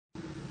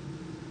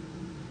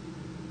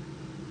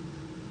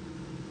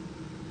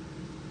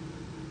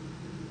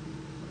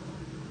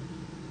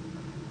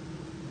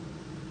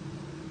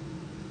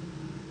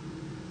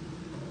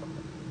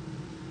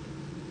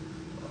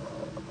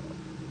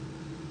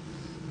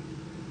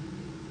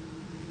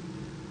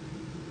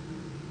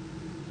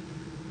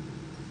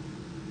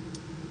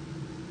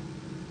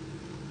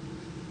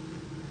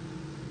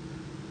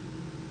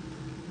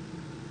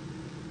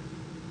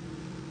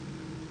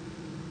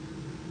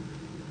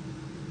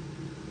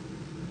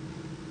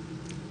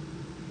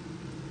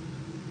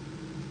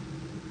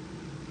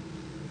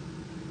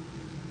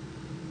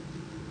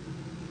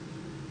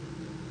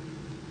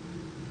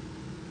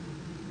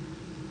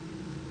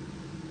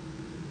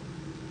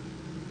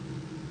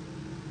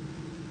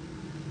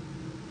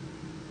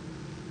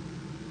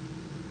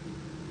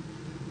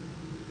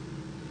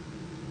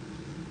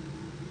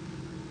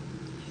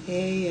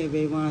Hey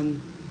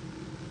everyone.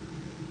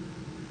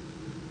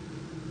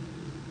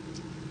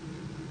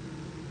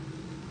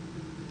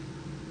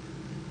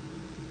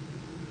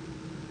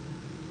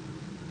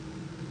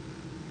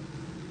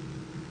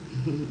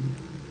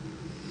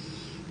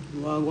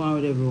 Well, go on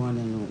with everyone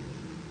I know.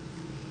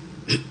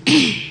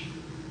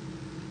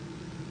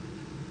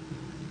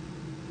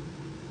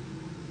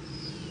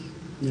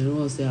 You know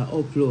what I say?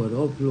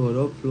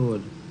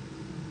 Upload.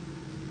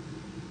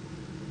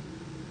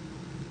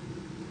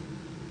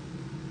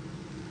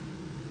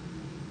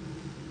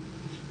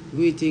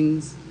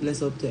 Greetings,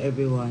 bless up to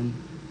everyone.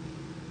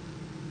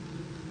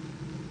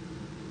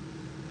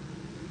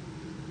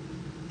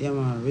 Yeah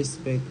man,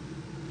 respect.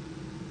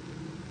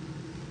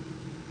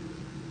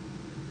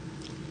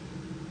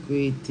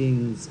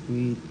 Greetings.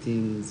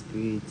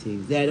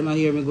 Dad,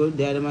 hear me good?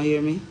 Dad,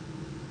 hear me?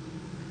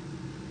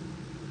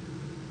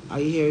 Are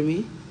you hearing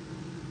me?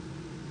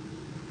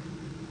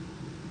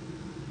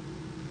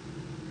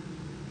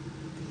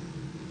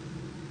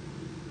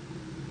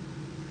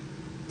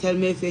 Tell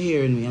me if you're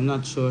hearing me, I'm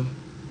not sure.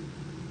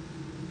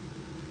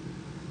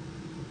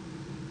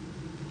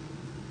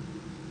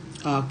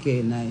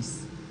 Okay,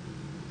 nice.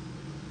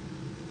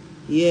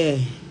 Yeah.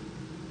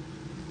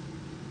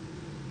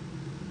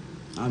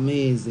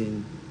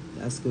 Amazing.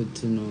 That's good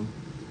to know.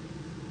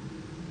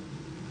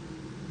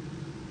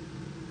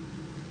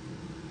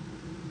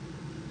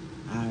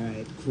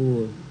 Alright,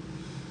 cool.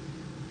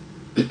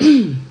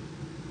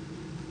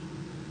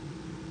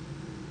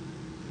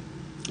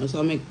 So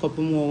I'll make a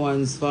couple more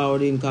ones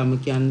forward in because I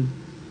can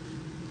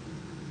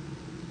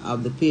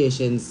have the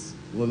patience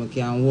where I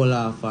can hold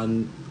off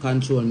and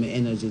control my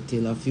energy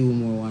till a few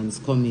more ones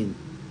come in.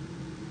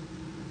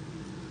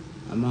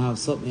 I'm going to have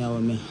something I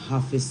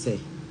have to say.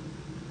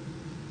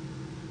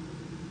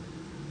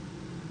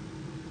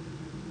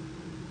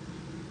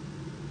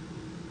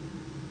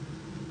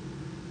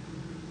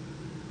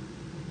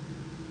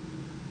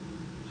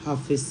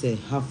 Have to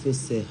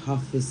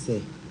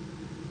say.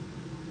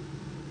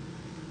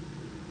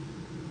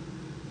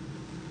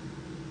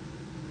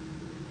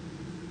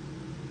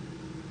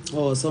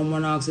 Oh,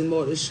 someone asking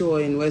about the show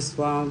in West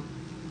Farm.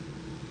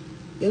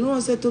 You know, I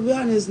said, to be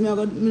honest, I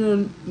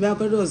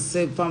could just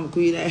say from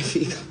Queen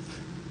Ifrica.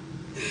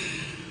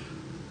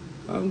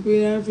 From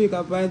Queen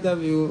Ifrica point of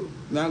view,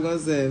 I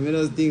just say, I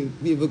just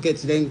think people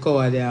catch them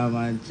cover there,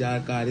 man,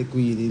 call the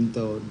Queen in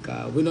town.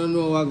 Cause we don't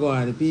know what going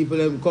on. The people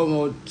them come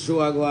out, show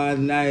what go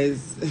on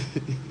nice.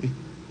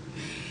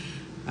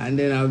 And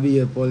then I'll be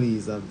a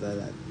police after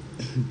that.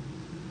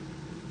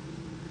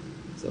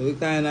 So we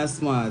kind of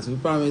smart. We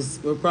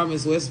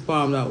promise West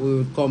Palm that we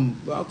would come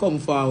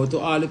forward to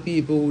all the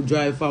people who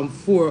drive from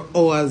 4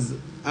 hours.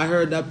 I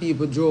heard that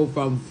people drove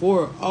from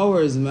 4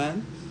 hours,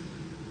 man.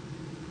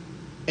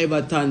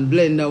 Everton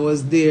Blender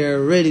was there,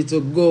 ready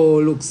to go,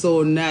 look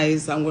so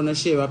nice. I'm going to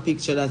share a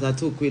picture that I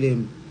took with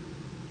him.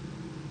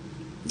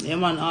 Yeah,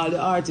 man, all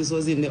the artists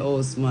was in the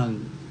house,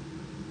 man.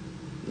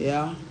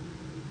 Yeah.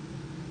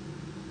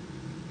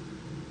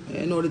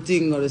 You know the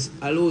thing, a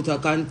lot to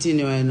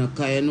continue,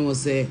 because you know,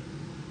 say,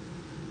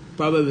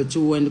 probably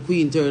true when the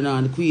Queen turn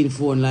on the Queen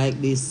phone like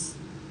this,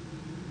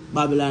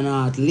 Babylon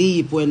heart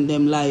leap when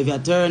them live you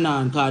turn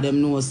on, because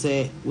them know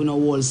say we no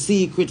hold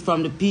secret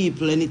from the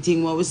people.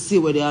 Anything what we see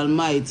with the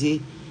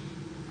Almighty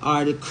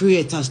or the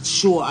Creator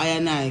show I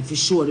and I, if you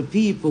show the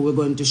people, we're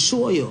going to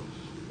show you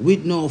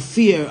with no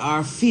fear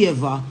or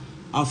favor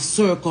of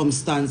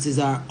circumstances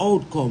or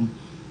outcome,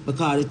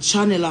 because the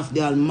channel of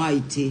the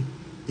Almighty,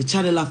 the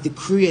channel of the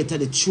Creator,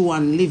 the true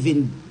and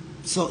living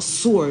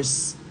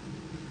source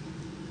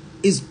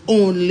is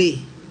only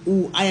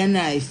who I and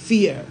I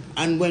fear.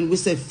 And when we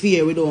say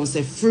fear, we don't say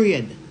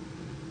afraid.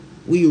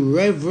 We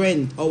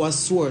reverent our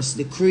source,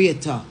 the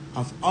Creator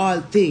of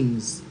all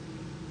things.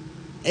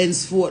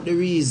 Henceforth, the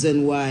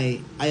reason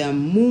why I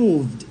am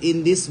moved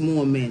in this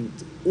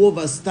moment,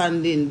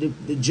 overstanding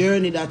the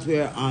journey that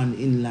we're on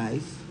in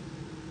life,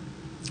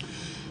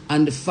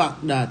 and the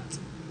fact that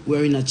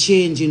we're in a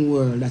changing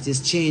world that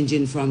is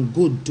changing from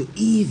good to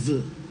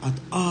evil at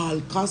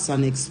all costs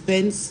and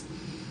expense.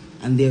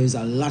 And there is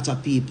a lot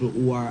of people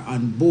who are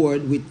on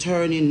board with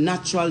turning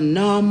natural,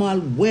 normal,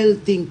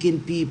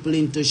 well-thinking people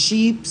into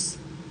sheeps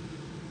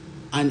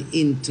and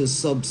into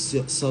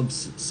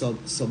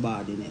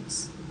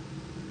subordinates.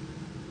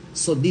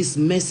 So this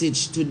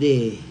message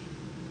today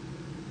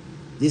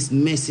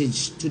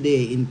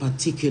in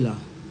particular,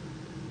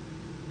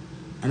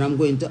 and I'm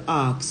going to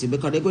ask you,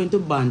 because they're going to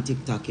ban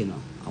TikTok, you know.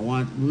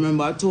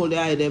 Remember I told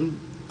them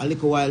a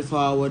little while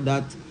forward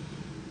that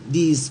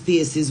these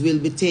spaces will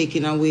be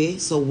taken away.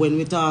 So when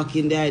we're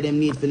talking, them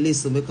need to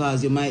listen,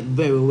 because you might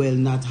very well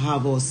not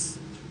have us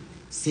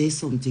say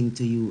something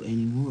to you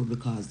anymore,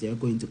 because they're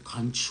going to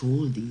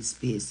control these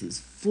spaces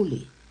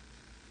fully.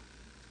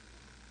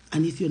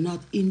 And if you're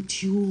not in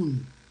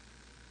tune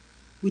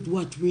with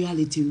what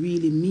reality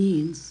really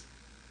means,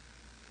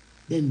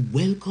 then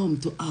welcome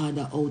to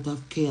order out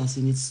of chaos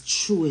in its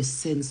truest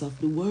sense of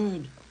the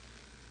word.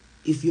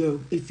 If your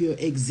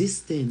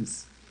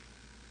existence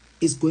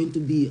is going to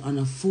be on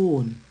a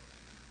phone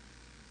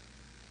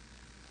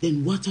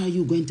then what are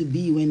you going to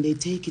be when they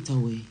take it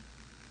away?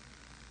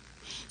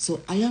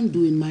 So I am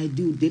doing my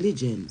due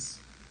diligence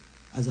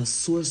as a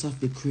source of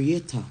the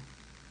Creator,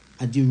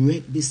 a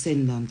direct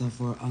descendant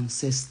of our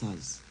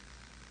ancestors,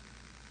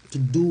 to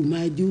do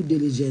my due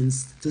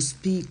diligence to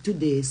speak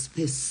today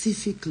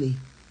specifically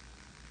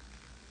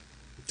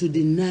to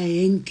the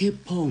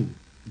Nyaenke Pong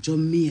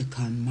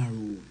Jamaican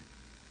Maroon,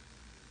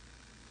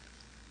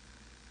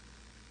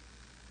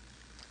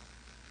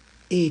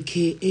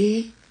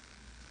 aka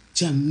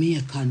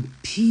Jamaican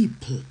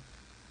people.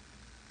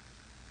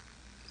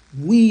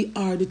 We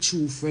are the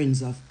true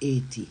friends of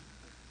Haiti.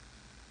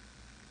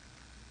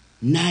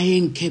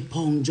 Nyaenke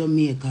Pong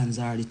Jamaicans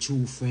are the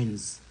true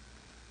friends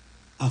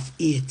of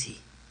Haiti,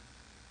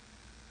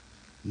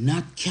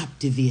 not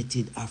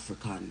captivated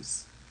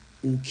Africans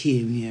who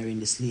came here in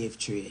the slave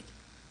trade.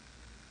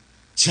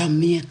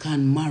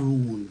 Jamaican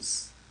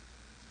Maroons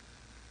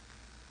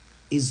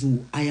is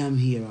who I am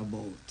here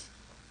about.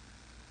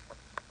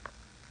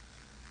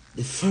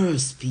 The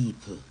first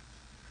people.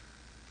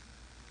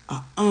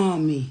 An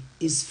army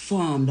is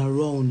formed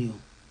around you.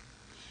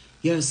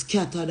 You're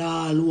scattered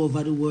all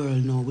over the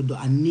world now.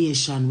 A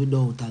nation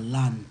without a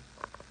land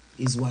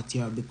is what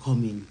you're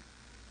becoming.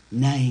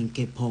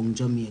 Nyaenke Pong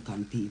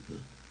Jamaican people.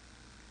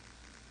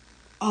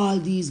 All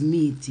these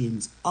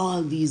meetings,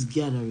 all these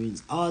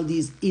gatherings, all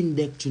these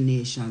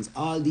indoctrinations,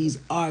 all these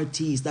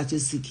artists that you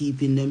see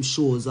keeping them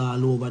shows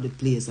all over the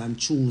place and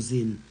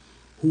choosing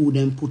who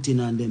them putting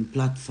on them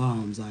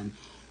platforms and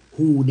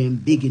who them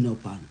bigging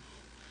up on.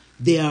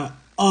 They are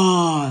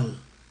all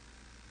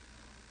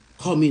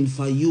coming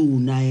for you,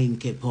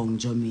 Nyaenke Pong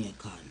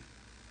Jamaican.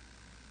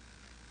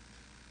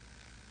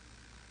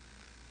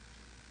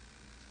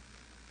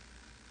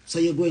 So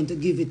you're going to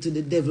give it to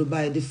the devil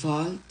by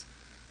default?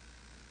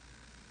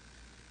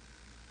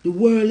 The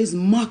world is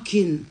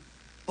mocking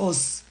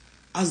us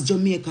as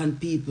Jamaican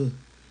people.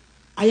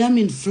 I am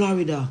in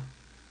Florida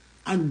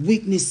and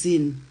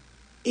witnessing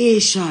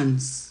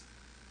Asians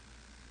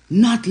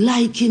not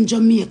liking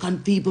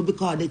Jamaican people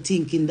because they're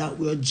thinking that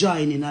we're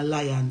joining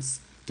alliance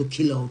to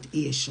kill out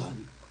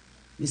Asian.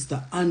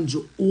 Mr.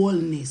 Andrew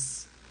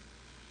Holness,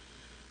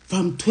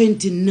 from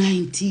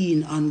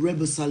 2019 on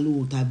Rebel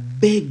Salute, I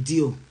begged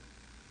you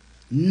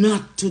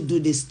not to do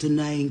this to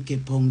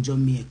Nyaenke Pong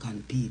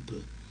Jamaican people.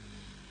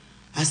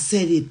 I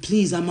said it,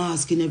 please, I'm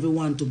asking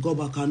everyone to go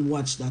back and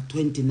watch that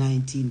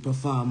 2019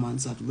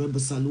 performance at Rebel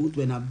Salute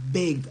when I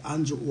begged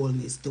Andrew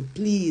Holness to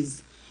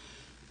please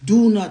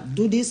do not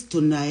do this to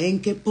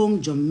Nyaenke Pong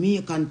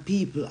Jamaican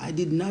people. I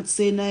did not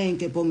say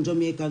Nyaenke Pong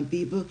Jamaican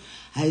people.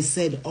 I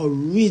said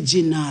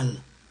original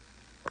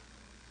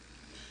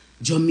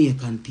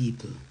Jamaican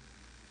people.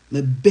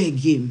 Me beg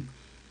him.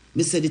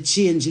 Me say the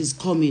change is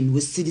coming. We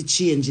see the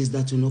changes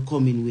that we're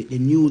coming with. The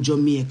new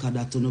Jamaica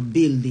that we're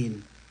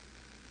building.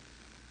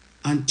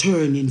 And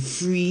turning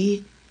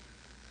free,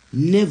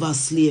 never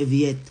slave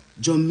yet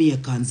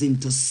Jamaicans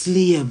into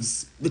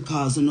slaves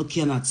because you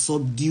cannot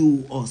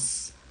subdue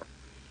us.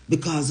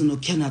 Because you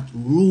cannot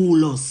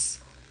rule us.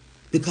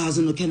 Because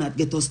you cannot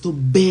get us to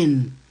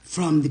bend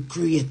from the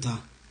Creator.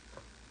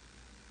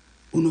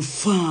 You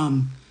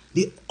form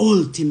the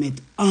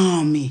ultimate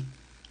army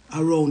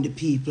around the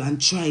people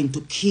and trying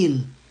to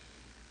kill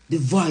the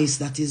voice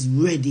that is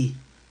ready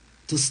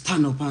to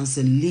stand up and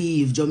say,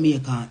 leave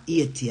Jamaica and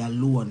Haiti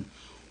alone.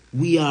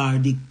 We are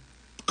the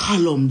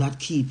column that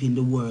keeping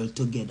the world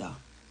together.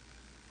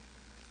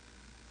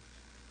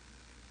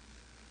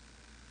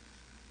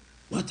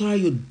 What are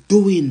you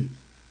doing?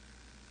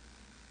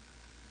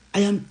 I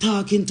am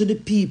talking to the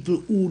people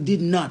who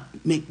did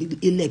not make the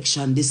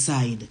election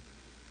decide.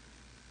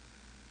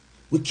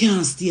 We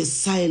can't stay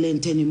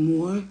silent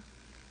anymore.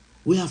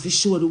 We have to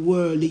show the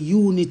world the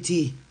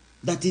unity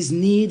that is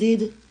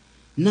needed,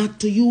 not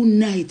to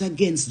unite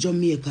against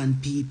Jamaican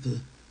people.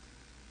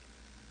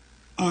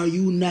 Or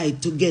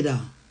unite together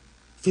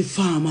for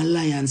form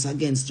alliance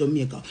against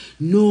Jamaica.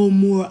 No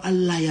more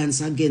alliance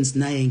against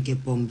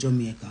Nyaenke Pong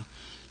Jamaica.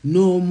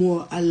 No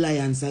more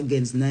alliance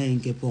against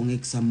Nyaenke Pong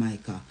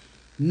ex-Jamaica.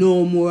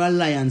 No more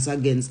alliance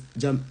against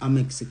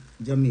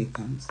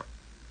Jamaicans.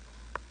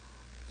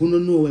 You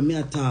don't know where me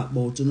I talk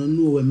about. You don't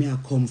know where me I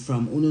come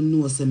from. You don't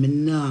know say me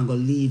nah go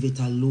leave it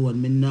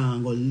alone. Me nah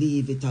go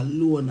leave it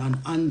alone. And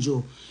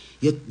Andrew,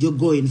 you're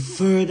going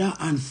further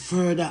and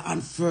further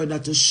and further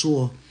to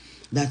show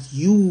that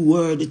you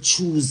were the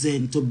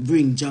chosen to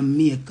bring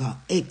Jamaica,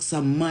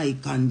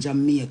 ex-Jamaican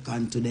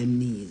Jamaican to their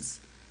knees.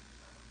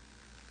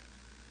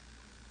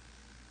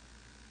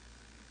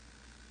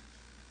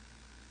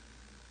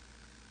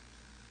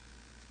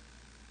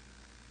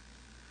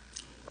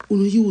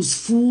 You use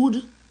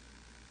food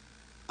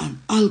and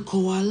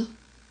alcohol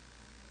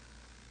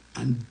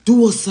and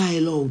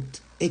docile out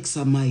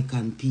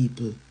ex-Jamaican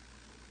people.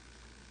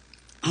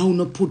 I want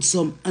to put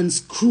some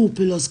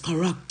unscrupulous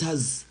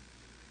characters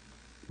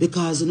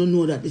because you don't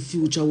know that the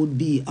future would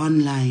be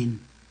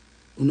online.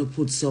 You want to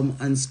put some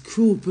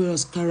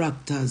unscrupulous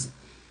characters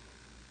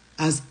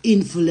as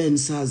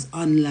influencers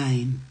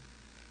online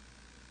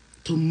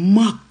to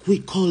mock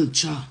with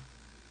culture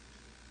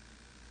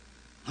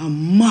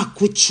and mock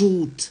with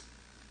truth.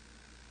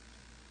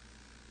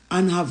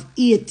 And have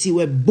 80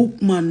 where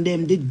bookman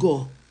them did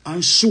go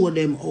and show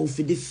them how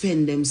to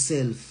defend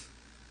themselves.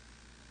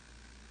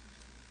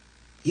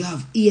 You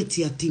have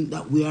 80 I think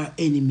that we are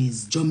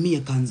enemies.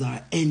 Jamaicans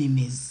are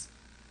enemies.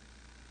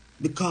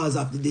 Because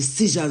of the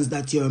decisions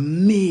that you're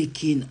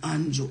making,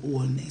 Andrew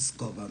Holness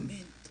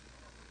government.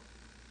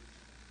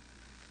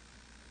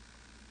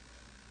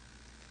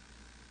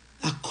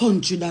 A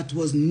country that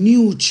was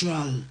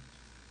neutral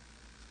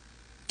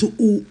to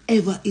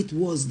whoever it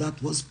was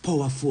that was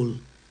powerful.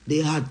 They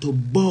had to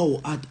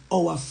bow at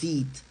our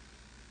feet.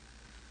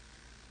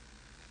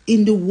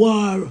 In the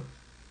war of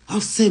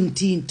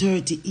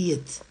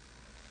 1738,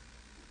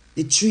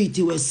 the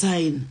treaty was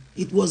signed.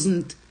 It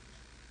wasn't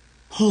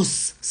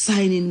us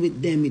signing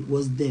with them, it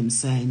was them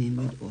signing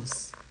with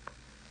us.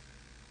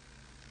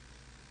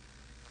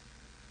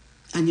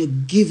 And you're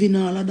giving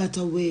all of that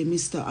away,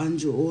 Mr.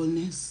 Andrew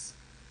Holness,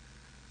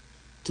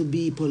 to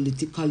be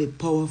politically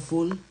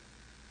powerful.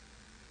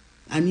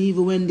 And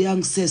even when the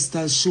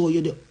ancestors show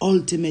you the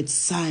ultimate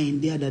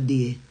sign the other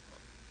day,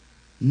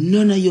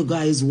 none of you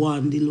guys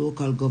won the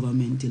local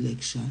government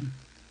election.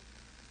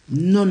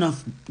 None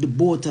of the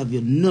both of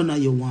you, none of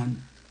you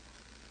won.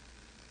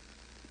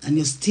 And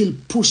you're still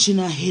pushing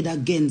ahead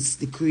against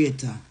the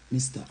Creator,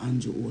 Mr.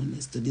 Andrew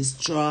Holness, to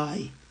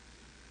destroy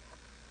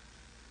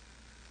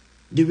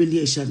the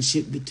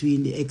relationship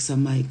between the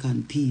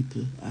ex-Jamaican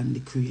people and the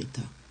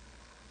Creator.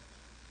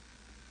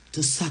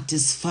 To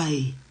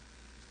satisfy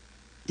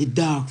the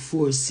dark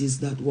forces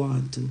that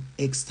want to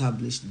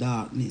establish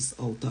darkness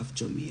out of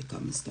Jamaica,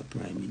 Mr.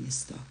 Prime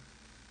Minister.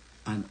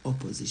 And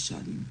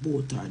opposition,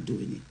 both are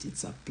doing it.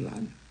 It's a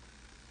plan.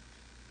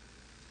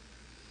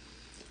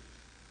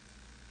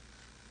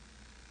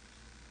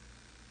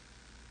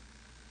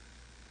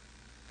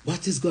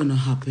 What is going to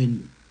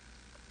happen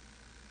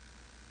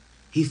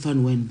if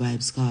and when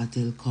vybz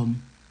Kartel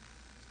come?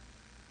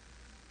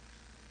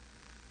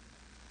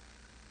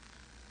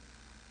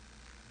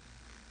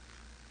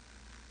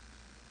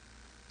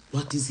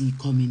 What is he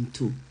coming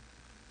to?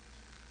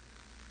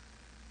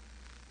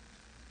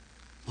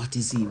 What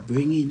is he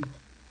bringing?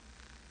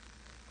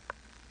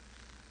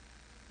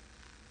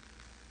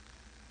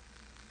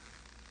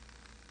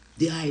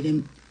 They hide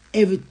them.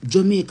 Every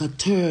Jamaica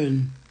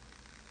turn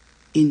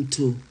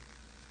into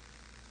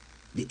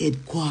the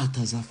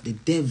headquarters of the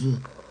devil.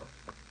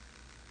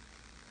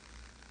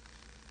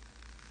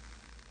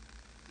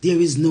 There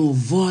is no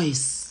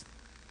voice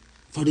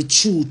for the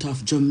truth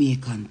of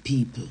Jamaican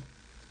people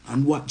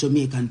and what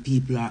Jamaican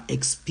people are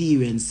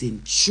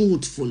experiencing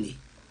truthfully.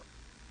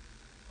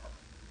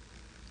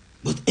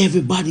 But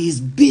everybody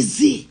is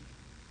busy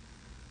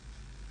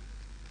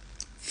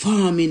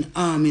forming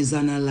armies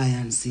and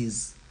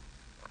alliances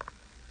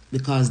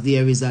because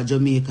there is a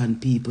Jamaican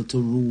people to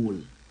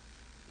rule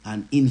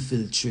and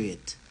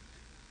infiltrate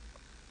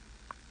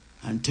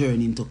and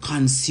turn into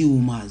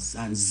consumers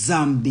and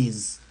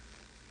zombies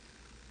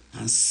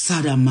and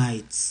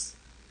sodomites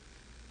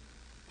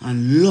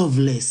and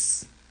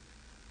loveless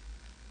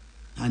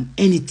and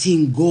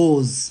anything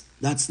goes.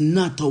 That's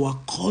not our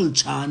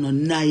culture, no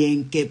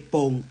Nyenke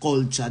Pong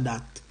culture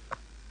that.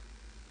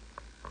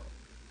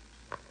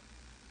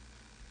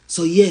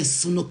 So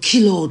yes, we no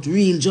kill out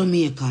real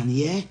Jamaican,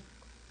 yeah?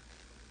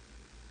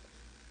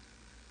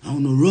 And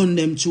we no run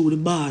them through the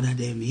border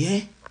them,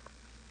 yeah?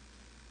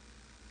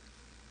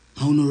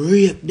 And we no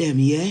rape them,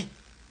 yeah?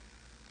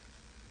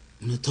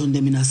 We no turn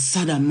them in a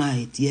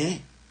sodomite, yeah?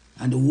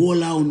 And the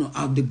whole of we no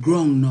have the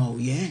ground now,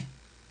 yeah?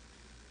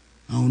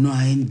 And we no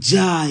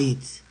enjoy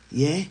it,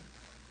 yeah?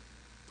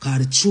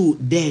 Because the truth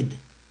dead.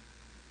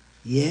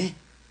 Yeah?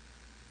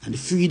 And the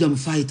freedom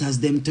fighters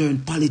them turn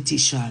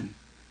politician.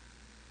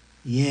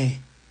 Yeah.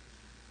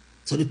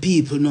 So the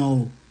people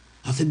now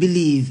have to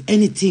believe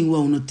anything we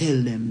want to tell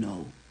them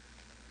now.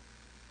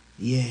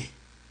 Yeah.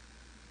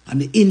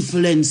 And the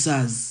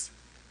influencers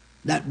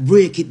that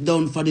break it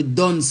down for the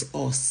dunce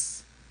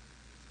us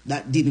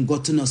that didn't go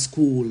to no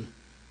school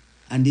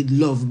and did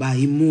love by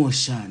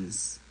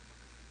emotions.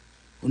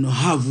 We no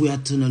have we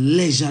to no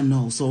leisure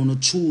now, so we no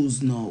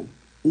choose now.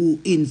 Who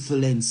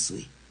influence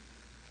we?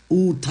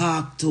 Who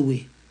talk to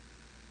we?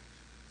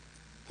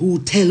 Who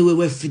tell we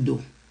what to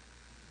do?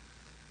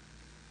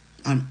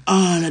 And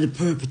all of the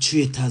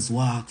perpetrators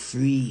walk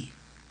free.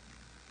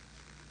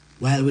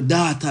 While the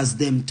daughters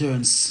them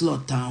turn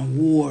slut and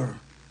whore.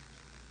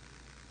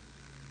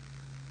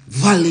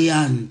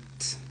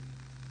 Valiant.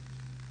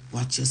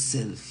 Watch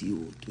yourself,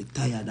 youth. We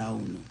tired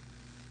of you.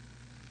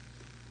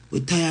 We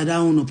tired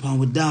of you and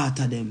we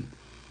daughter them.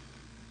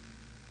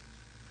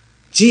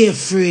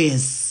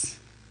 Jeffreys.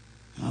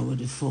 How what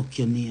the fuck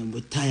your name?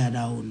 We tired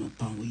of you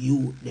and we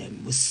youth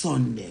them. We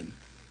son them.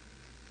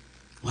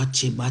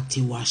 Watch your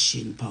body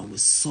washing and we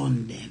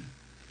son them.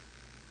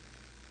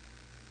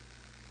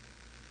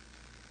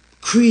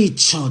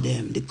 Creature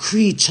them. The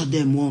creature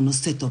them want to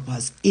set up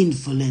as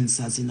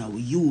influencers in our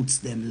youths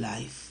them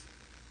life.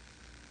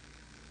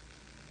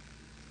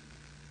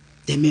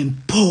 Them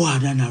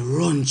empowered and a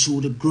run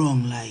through the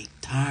ground like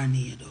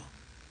tornado.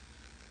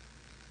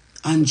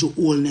 Andrew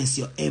Holness,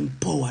 you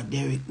empower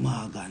Derek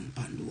Morgan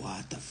on the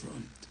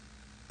waterfront.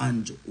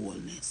 Andrew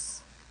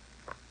Holness,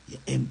 you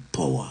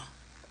empower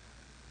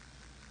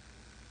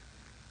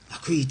a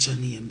creature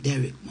named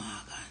Derek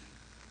Morgan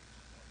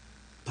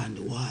on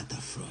the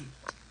waterfront.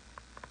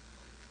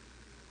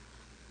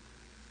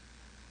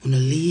 When you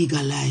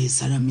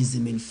legalize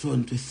Saddamism in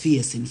front, with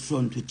face in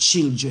front, with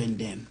children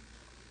them.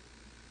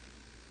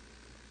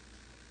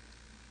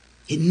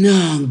 It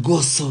nah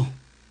go so.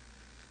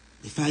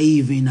 If I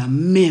even a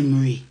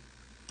memory,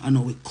 I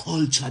know we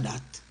culture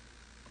that.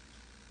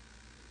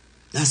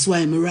 That's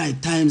why I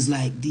write times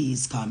like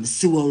these, because I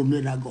see where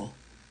we go.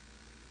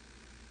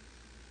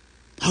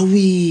 Are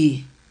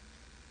we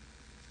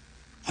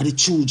are the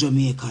true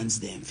Jamaicans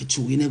them? For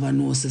true, you never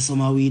know say some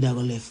of we that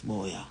go left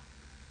boy.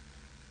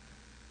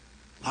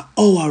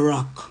 Our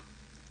rock,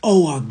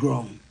 our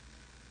ground.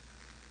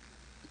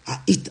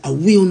 It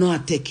will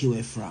not take you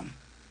away from.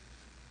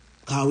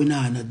 Because we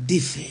not in a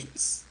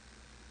defense.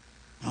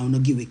 I want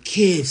to give it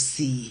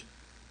KFC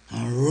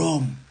and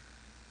rum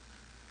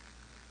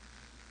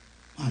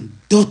and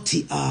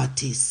dirty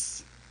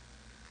artists.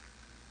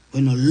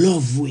 We no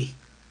love we,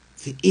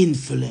 for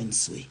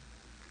influence we.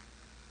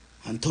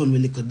 And turn we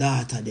little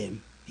daughter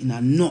them in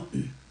a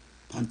nothing.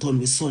 And turn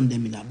we son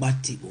them in a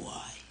batty boy.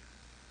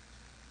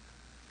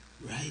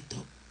 Right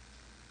up.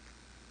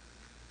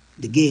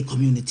 The gay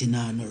community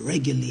now no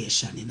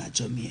regulation in a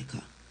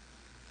Jamaica.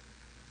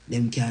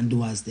 Them can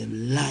do as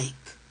them like.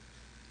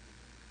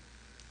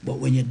 But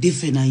when you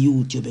defend a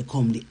youth, you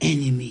become the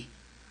enemy.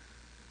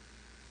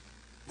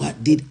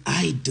 What did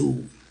I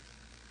do?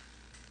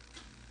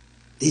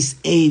 These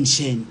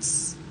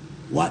ancients,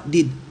 what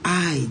did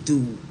I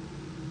do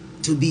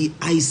to be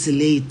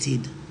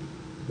isolated?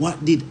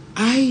 What did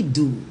I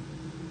do?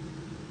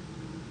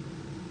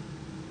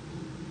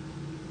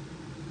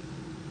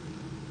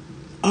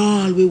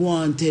 All we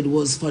wanted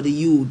was for the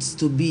youths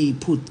to be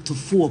put to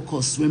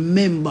focus.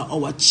 Remember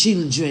our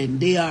children,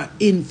 they are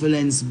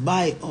influenced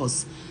by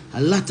us.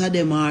 A lot of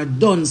them are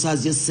dunce,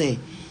 as you say.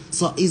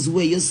 So it's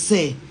where you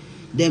say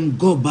them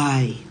go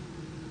by.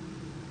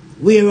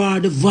 Where are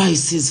the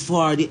voices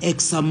for the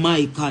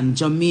ex-Jamaican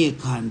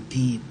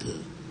people?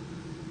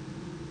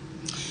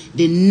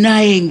 The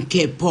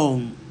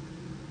 9K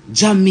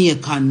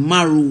Jamaican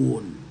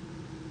Maroon.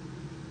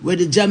 Where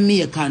the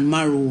Jamaican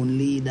Maroon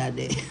leader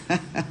there.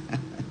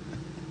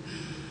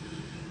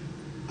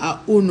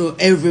 Uno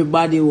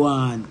everybody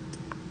want.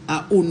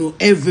 Uno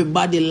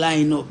everybody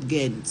line up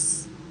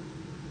against.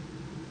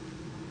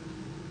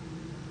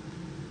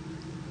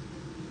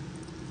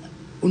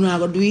 Uno are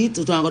gonna do it,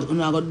 uno are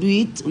gonna do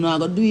it, uno are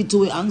gonna do it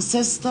to our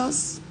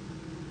ancestors.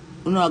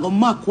 Uno are gonna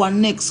mark one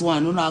next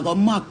one, uno are gonna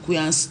mark we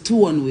and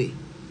stone we.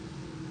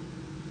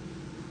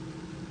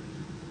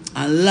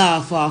 And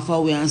laugh off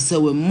we and say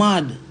we're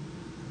mad.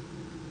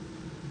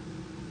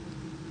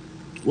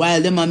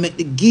 While them a make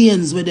the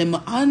gains with them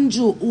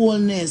Andrew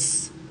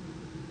Holness.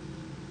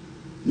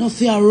 No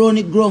fear run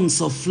it ground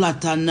so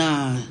flat and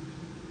nah.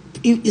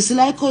 It's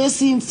like how you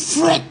see him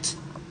fret.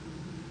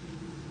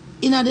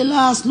 In the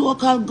last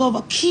local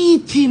government,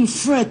 keep him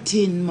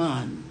fretting,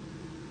 man.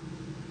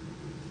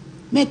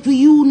 Make we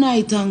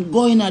unite and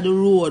go in the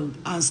road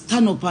and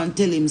stand up and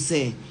tell him,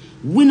 say,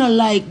 we not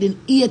like the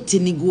 80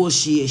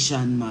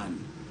 negotiation,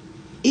 man.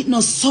 It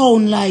not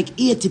sound like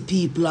 80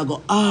 people are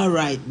go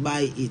alright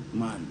by it,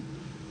 man.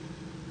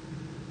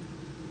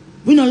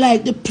 We not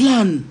like the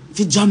plan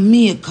for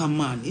Jamaica,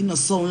 man. It not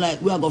sound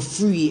like we are go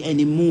free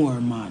anymore,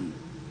 man.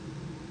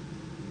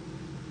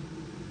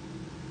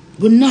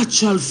 But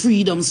natural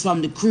freedoms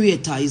from the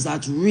Creator is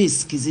at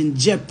risk, is in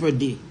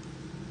jeopardy.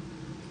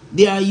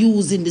 They are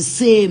using the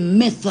same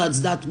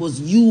methods that was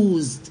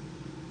used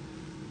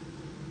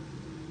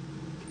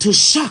to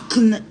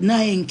shackle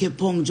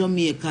 9K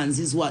Jamaicans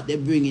is what they're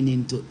bringing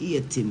into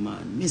 80,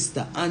 man.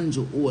 Mr.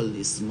 Andrew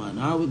Holness, man.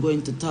 Are we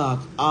going to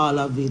talk all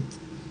of it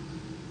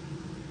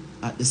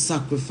at the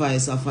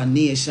sacrifice of a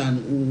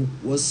nation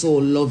who was so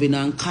loving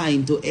and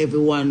kind to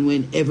everyone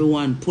when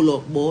everyone pull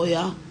up, boy,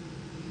 yeah?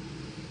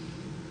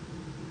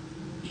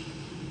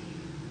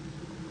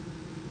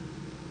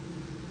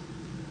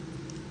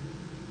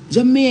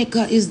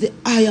 Jamaica is the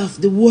eye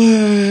of the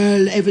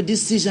world. Every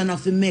decision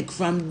have to make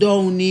from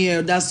down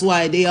here. That's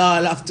why they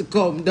all have to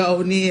come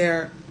down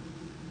here.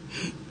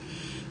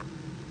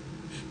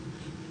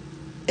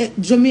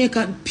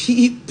 Jamaican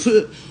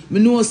people, I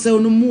know say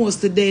no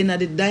most today in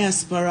the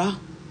diaspora.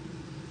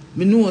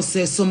 I know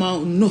say somehow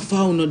no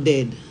found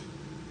dead.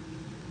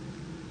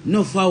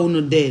 No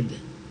found dead.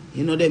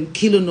 You know them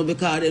killing no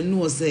because they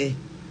know say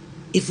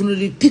if you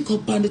know pick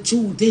up on the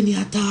truth, any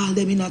at all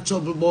them in a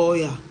trouble,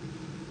 boy.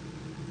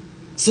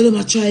 So them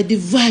a try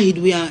divide.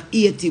 We are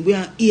 80. We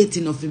are 80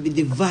 enough to be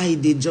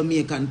divided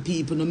Jamaican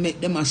people to make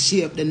them a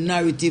shape the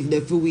narrative they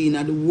feel we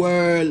in the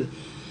world.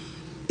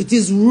 It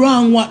is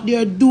wrong what they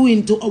are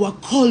doing to our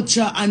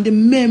culture and the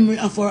memory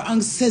of our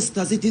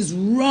ancestors. It is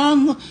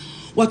wrong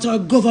what our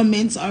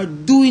governments are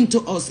doing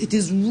to us, it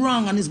is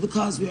wrong, and it's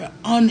because we are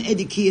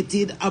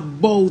uneducated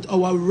about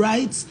our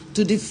rights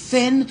to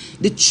defend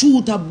the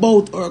truth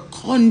about our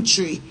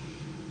country.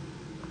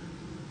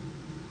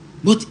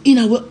 But in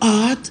our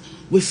heart,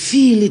 we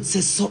feel it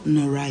says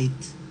something right.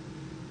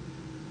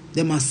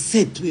 They must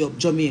set we up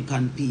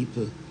Jamaican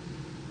people.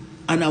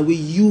 And our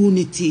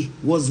unity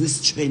was with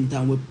strength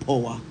and with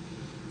power.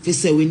 If we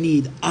say we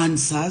need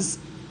answers,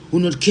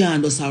 we not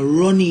can't just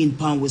run in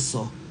pan with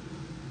so.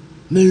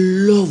 Me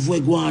love we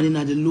go on in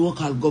the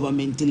local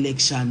government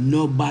election.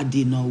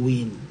 Nobody no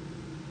win.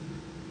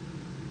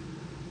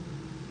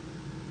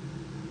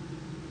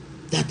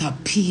 That a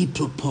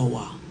people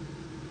power.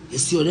 You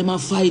see how them a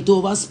fight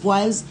over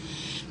spoils?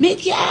 Me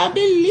can't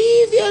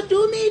believe you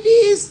do me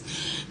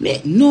this.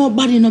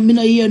 Nobody no me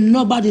no hear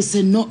nobody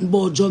say nothing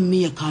about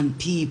Jamaican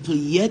people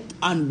yet,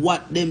 and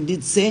what them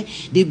did say,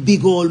 the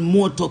big old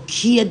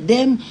motorcade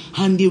them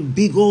and the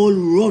big old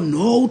run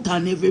out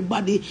and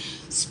everybody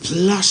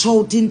splash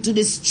out into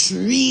the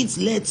streets.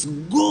 Let's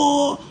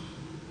go.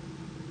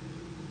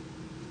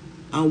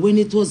 And when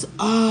it was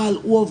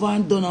all over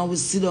and done, I would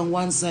sit on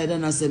one side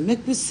and I said,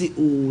 make me see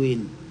who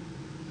win.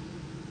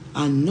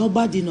 And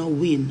nobody no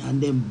win.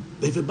 And then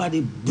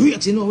everybody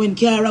breaks. You know, when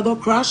Kiara go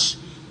crash,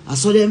 I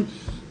saw them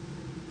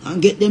and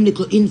get them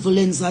little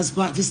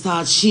influencers to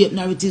start shape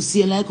narrative,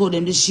 seeing like how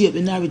them they shape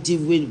the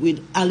narrative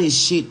with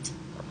Alice shit.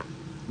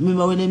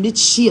 Remember when them did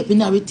shape the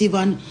narrative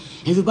and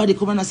everybody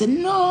come and say,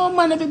 no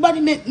man, everybody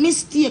make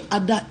mistake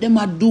at that. Them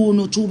a do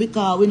no too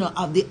because we don't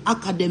have the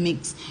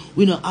academics,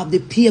 we don't have the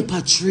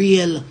paper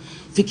trail.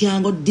 We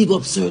can't go dig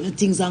up certain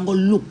things and go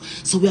look.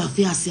 So we have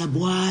to say,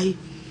 boy,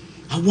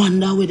 I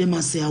wonder where them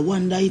a say, I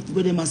wonder if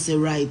where them a say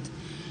right.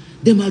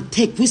 Them a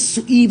take we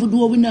even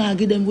though we not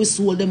give them we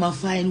soul, them a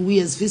find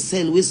ways to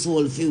sell we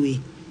soul for we.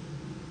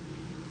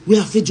 We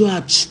have to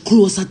draw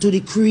closer to the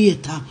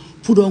creator.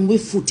 Put on we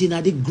foot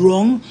in the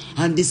ground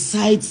and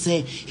decide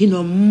say, you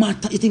know,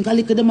 matter. You think I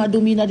look at them a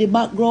do me in the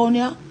background,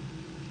 yeah?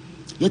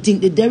 You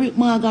think the Derek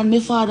Morgan, my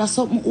father,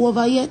 something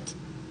over yet?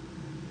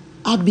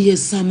 I be a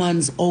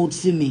summons out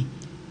for me.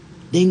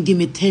 Then give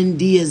me 10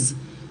 days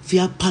for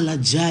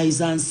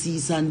apologize and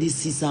cease and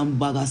desist and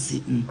bag of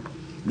sitting.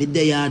 Me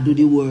there do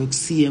the work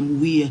same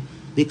way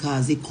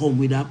because it come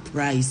with a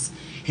price.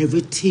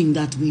 Everything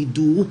that we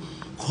do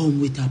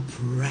come with a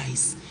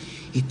price.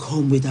 It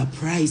come with a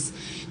price.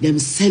 Them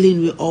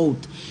selling we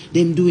out.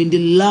 Them doing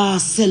the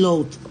last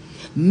sellout.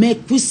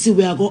 Make we see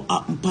where I go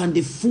up on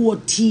the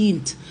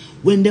 14th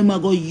when them are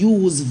going to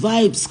use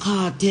Vybz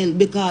Kartel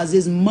because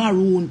it's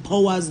maroon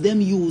powers them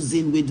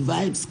using with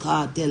Vybz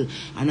Kartel.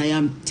 And I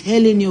am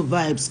telling you,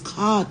 Vybz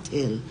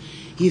Kartel,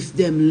 if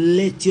them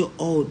let you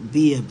out,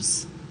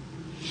 babes,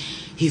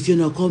 if you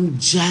not come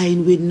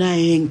join with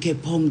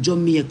Nayenke Pong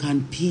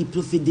Jamaican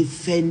people to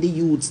defend the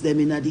youths them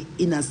in the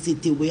inner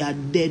city we are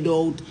dead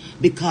out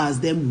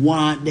because them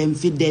want them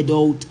to dead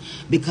out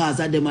because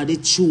of them are the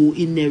true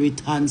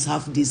inheritance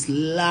of this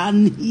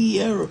land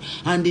here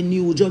and the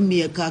new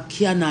Jamaica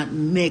cannot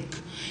make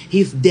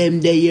if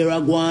them the year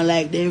are going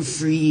like them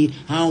free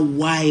and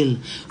wild.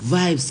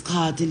 Vybz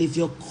Kartel, if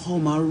you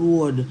come a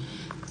road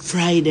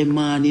Friday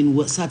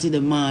morning,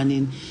 Saturday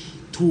morning,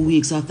 2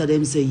 weeks after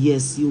them say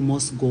yes, you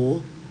must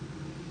go.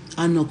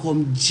 And now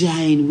come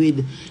join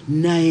with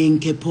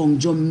Nayenke Pong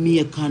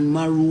Jamaican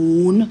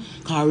maroon.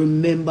 Cause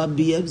remember,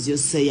 babes, you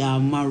say you're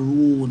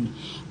maroon.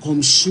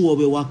 Come show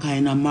me what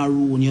kind of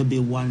maroon you be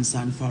once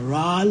and for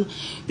all.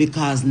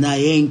 Because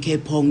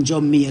Nayenke Pong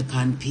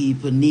Jamaican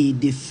people need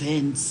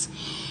defense.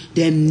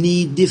 Them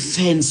need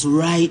defense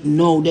right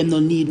now. Them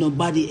don't need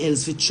nobody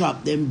else to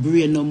trap them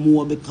brain no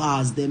more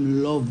because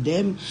them love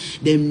them.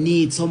 Them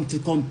need something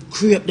to come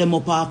creep them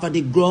up off of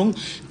the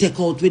ground. Take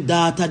out with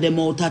data them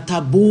out of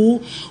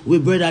taboo. We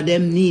brother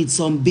them need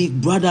some big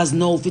brothers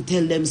now to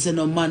tell them say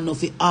no man no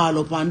fi all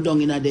up and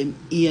down in a them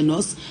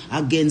earnus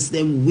against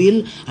them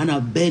will and a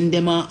bend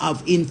them and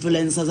have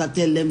influencers that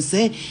tell them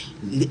say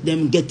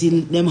them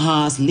getting them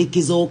horse lick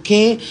is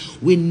okay.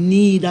 We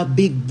need a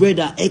big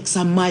brother,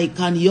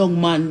 ex-Jamaican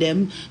young man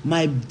them,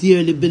 my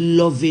dearly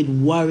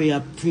beloved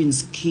warrior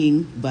Prince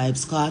King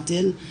Vybz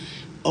Kartel.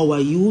 Our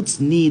youths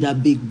need a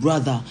big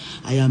brother.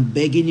 I am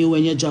begging you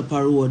when you drop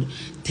a road,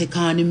 take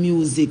on the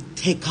music,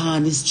 take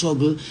on the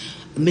struggle.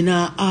 Me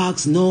not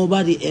ask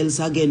nobody else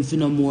again for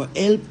no more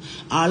help.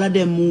 All of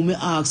them who me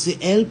ask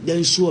for help,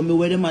 then show me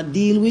where them a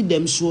deal with,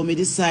 them show me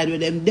the side where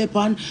them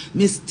depend.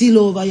 Me still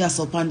over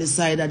yes up on the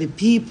side of the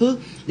people.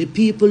 The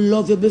people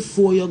love you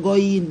before you go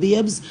in,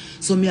 babes.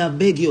 So me I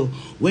beg you,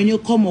 when you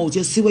come out,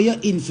 you see where your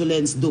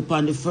influence do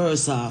on the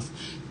first half.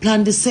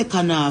 Plan the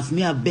second half,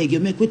 me I beg you,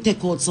 make we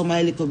take out some of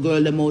the little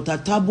girl them out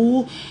of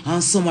taboo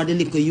and some of the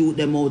little youth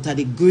them out of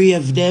the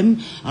grave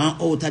them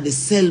and out of the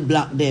cell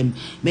block them.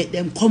 Make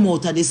them come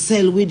out of the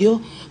cell with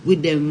you,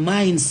 with them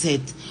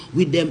mindset,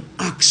 with them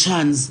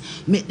actions.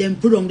 Make them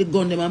put on the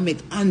gun them and make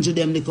Andrew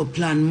them little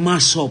plan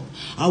mash up.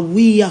 And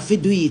we have to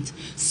do it.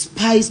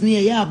 Spice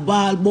me, yeah,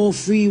 ball, bow,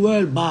 free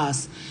world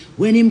boss.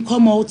 When him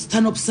come out,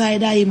 stand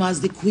upside of him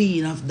as the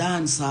queen of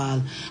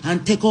dancehall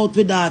and take out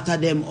the daughter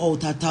them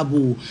out of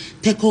taboo.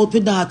 Take out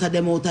the daughter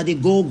them out of the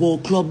go-go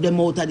club, them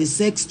out of the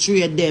sex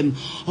trade them,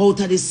 out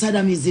of the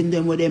Saddamism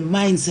them with their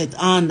mindset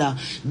under.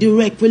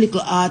 Direct with little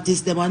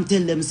artists them and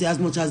tell them say as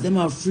much as them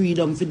have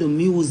freedom for the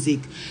music.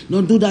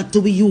 Don't do that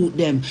to the youth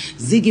them.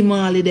 Ziggy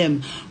Marley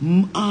them,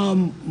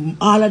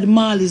 all of the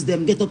Marleys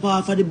them get up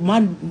off of the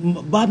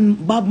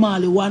Bob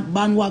Marley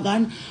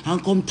bandwagon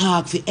and come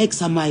talk for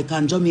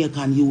ex-Jamaican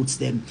Jamaican youths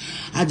them.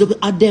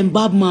 At them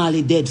Bob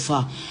Marley dead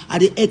for.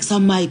 At the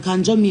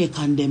ex-Jamaican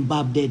Jamaican them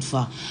Bob dead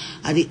for.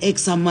 At the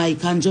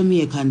ex-Jamaican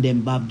Jamaican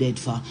them Bob dead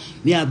for.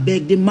 Me I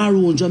beg the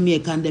maroon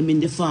Jamaican them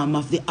in the farm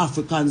of the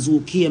Africans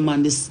who came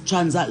on this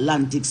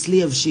transatlantic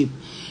slave ship.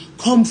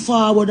 Come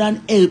forward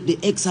and help the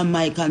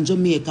ex-Jamaican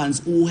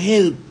Jamaicans who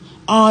helped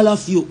all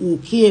of you who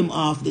came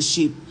off the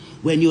ship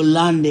when you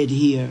landed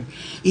here.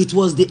 It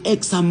was the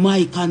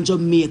ex-Jamaican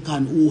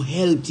Jamaican who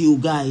helped you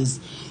guys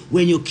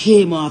when you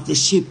came off the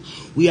ship.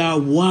 We are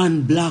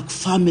one black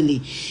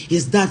family.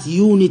 Is that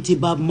unity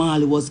Bob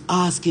Marley was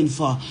asking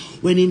for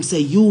when him say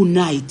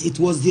unite? It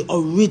was the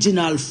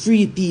original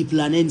free people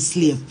and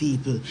enslaved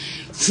people.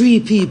 Free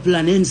people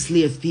and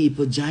enslaved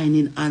people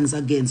joining hands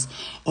against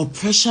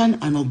oppression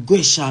and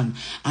aggression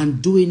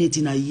and doing it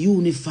in a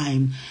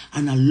unifying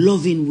and a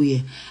loving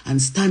way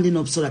and standing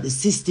up so that the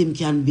system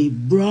can be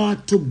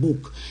brought to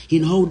book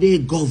in how they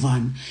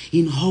govern,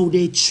 in how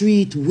they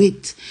treat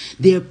with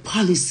their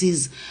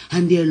policies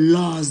and their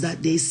laws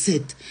that they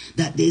set,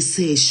 that they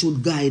say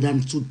should guide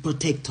and should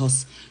protect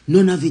us.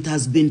 None of it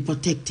has been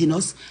protecting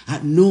us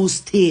at no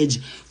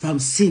stage from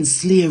since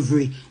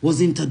slavery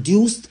was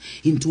introduced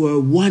into a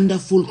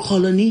wonderful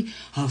colony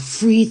of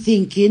free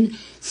thinking,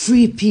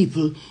 free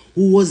people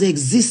who was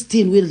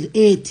existing with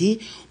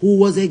Haiti, who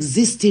was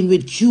existing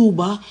with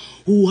Cuba,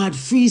 who had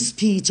free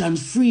speech and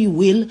free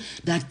will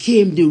that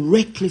came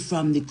directly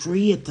from the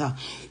Creator.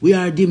 We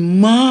are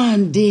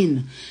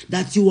demanding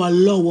that you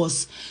allow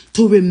us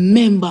to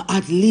remember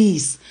at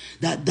least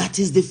that that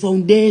is the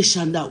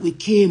foundation that we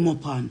came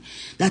upon.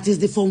 That is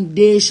the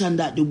foundation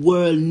that the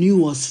world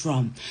knew us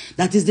from.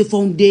 That is the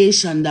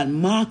foundation that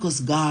Marcus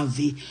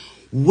Garvey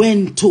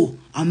went to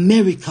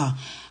America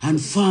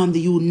and formed the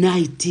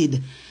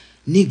United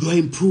Negro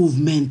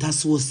Improvement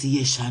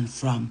Association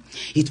from.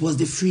 It was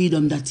the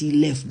freedom that he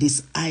left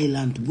this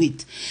island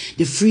with.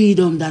 The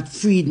freedom that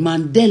freed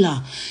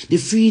Mandela. The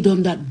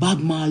freedom that Bob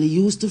Marley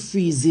used to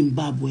free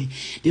Zimbabwe.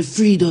 The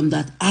freedom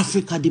that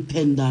Africa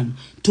depend on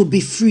to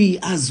be free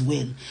as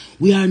well.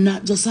 We are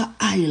not just an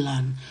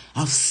island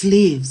of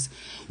slaves.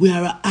 We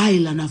are an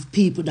island of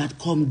people that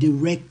come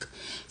direct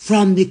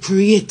from the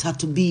Creator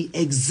to be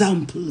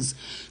examples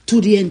to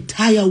the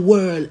entire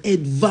world,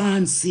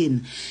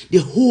 advancing the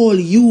whole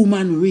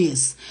human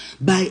race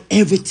by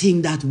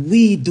everything that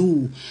we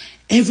do,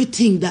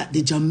 everything that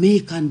the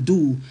Jamaican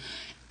do,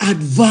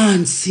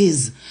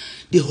 advances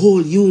the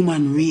whole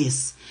human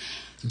race.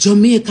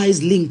 Jamaica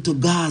is linked to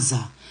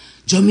Gaza.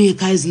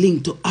 Jamaica is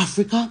linked to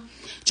Africa.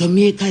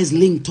 Jamaica is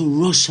linked to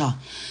Russia.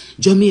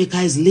 Jamaica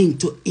is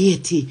linked to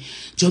Haiti.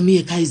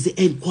 Jamaica is the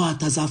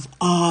headquarters of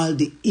all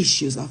the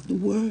issues of the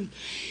world.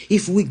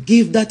 If we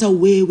give that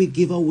away, we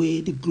give away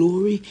the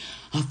glory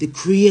of the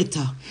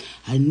Creator.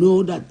 I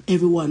know that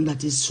everyone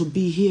that should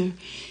be here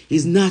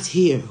is not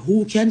here.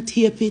 Who can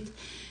tape it?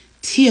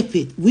 Tape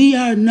it. We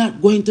are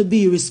not going to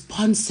be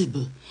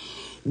responsible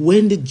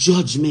when the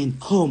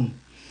judgment come,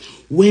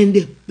 when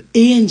the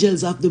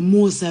angels of the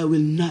Most High will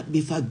not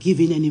be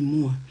forgiven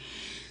anymore.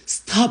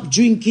 Stop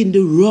drinking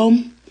the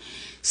rum.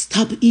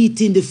 Stop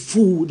eating the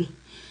food.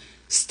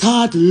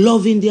 Start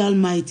loving the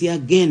Almighty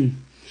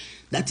again.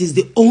 That is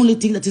the only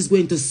thing that is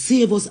going to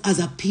save us as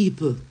a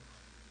people.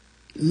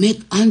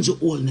 Make Andrew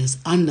Holness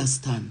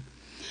understand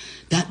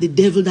that the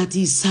devil that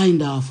he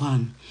signed off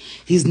on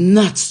is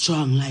not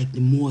strong like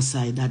the Most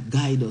High that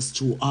guide us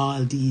through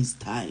all these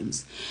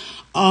times,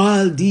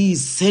 all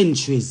these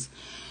centuries,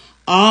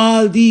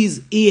 all these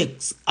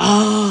aches,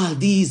 all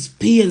these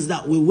pains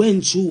that we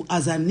went through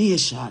as a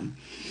nation.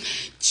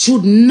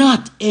 Should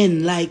not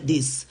end like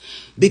this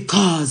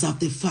because of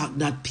the fact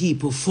that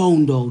people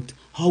found out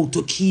how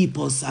to keep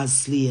us as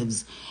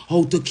slaves,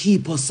 how to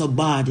keep us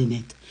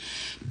subordinate.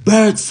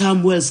 Bert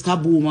Samuels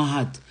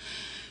Kabumahat,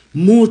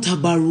 Mota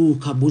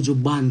Baruka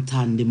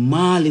Bujubantan, the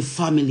Marley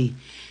family,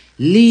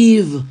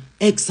 leave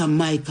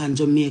ex-Jamaican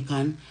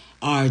Jamaican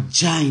or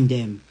join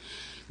them.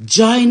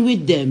 Join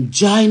with them,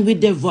 join with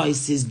their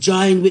voices,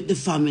 join with the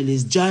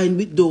families, join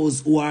with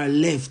those who are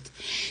left.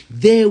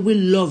 They will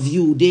love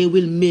you. They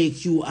will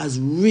make you as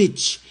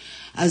rich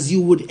as you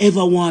would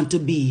ever want to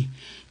be.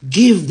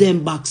 Give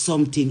them back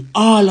something,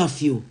 all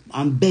of you.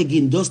 I'm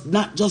begging,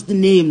 not just the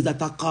names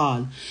that are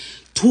called.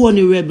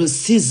 Tony Rebel,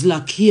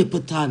 Sizzler,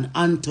 Caperton,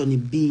 Anthony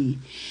B.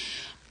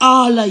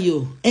 All of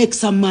you,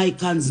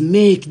 ex-Jamaicans,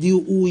 make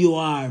you who you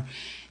are.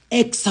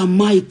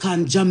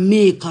 Ex-Jamaican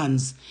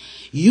Jamaicans.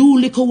 You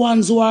little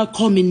ones who are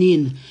coming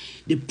in,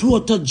 the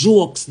Proto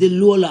Jokes, the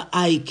Lola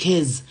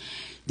Ikes,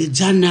 the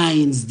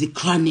Janines, the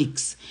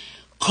Chronics,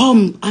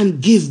 Come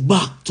and give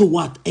back to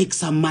what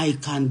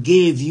Jamaican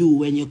gave you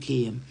when you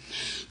came.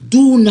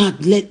 Do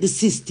not let the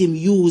system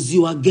use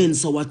you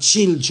against our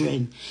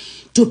children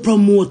to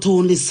promote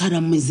only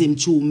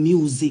Saddamism through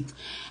music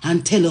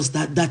and tell us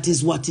that that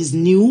is what is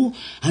new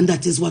and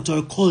that is what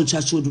our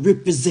culture should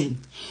represent.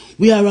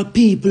 We are a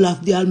people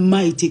of the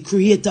Almighty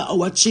Creator.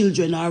 Our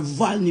children are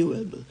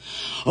vulnerable.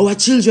 Our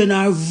children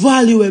are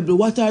valuable.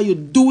 What are you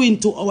doing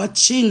to our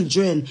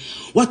children?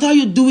 What are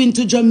you doing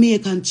to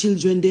Jamaican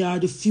children? They are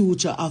the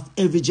future of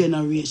every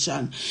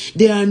generation.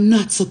 They are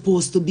not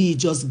supposed to be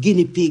just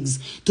guinea pigs,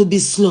 to be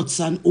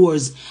sluts and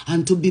whores,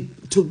 and to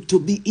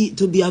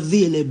be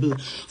available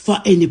for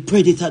any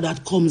predator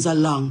that comes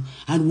along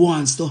and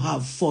wants to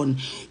have fun.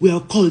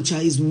 Our culture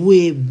is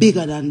way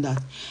bigger than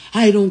that.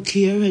 I don't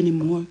care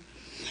anymore.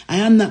 I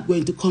am not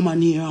going to come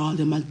on here all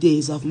the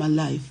days of my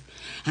life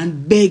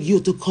and beg you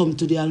to come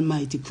to the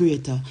Almighty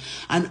Creator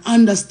and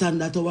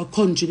understand that our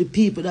country, the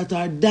people that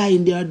are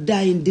dying, they are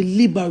dying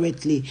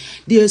deliberately.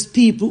 There's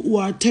people who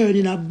are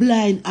turning a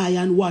blind eye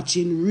and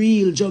watching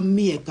real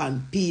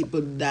Jamaican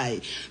people die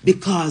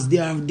because they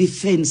are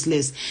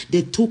defenseless.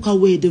 They took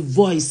away the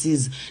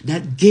voices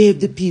that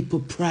gave the people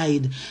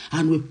pride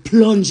and we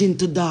plunge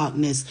into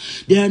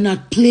darkness. They are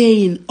not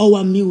playing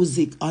our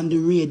music on the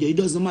radio. It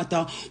doesn't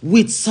matter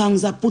which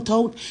songs I put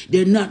out.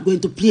 They're not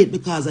going to play it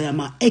because I am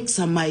an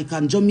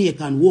ex-Jamaican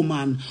Jamaican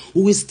woman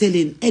who is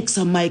telling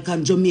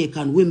ex-Jamaican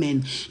Jamaican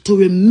women to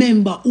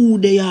remember who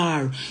they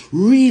are.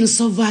 Real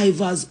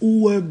survivors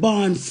who were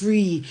born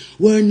free,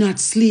 were not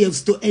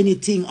slaves to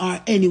anything or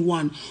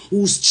anyone,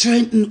 who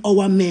strengthened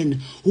our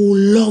men, who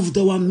loved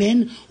our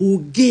men,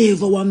 who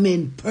gave our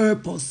men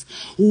purpose,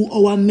 who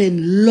our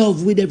men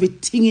loved with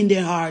everything in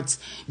their hearts.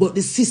 But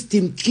the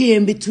system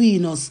came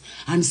between us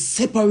and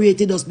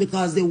separated us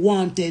because they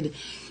wanted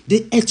the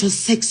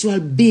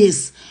heterosexual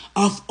base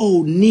of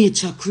how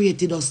nature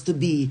created us to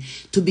be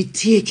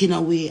taken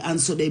away. And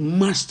so they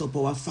mashed up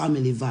our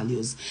family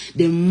values.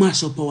 They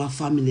mashed up our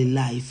family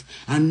life.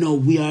 And now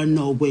we are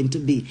now going to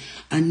be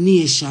a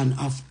nation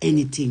of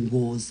anything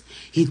goes.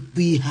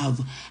 We have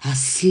a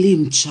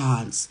slim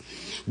chance.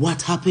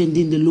 What happened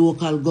in the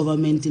local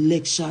government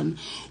election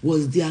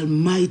was the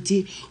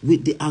Almighty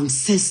with the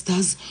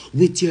ancestors,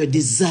 with your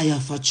desire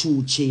for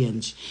true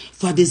change.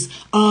 For this,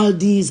 all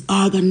these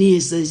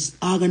organizations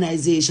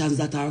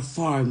that are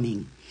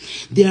farming,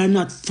 they are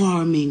not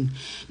farming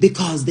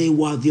because they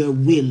want their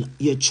will,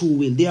 your true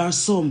will. There are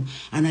some,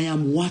 and I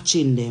am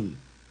watching them.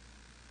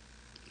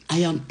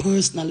 I am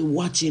personally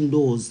watching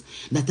those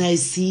that I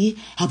see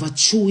have a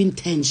true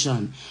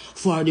intention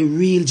for the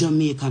real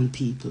Jamaican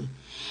people.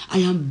 I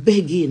am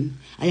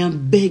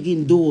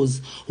begging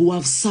those who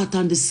have sat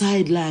on the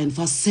sideline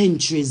for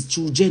centuries,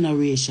 through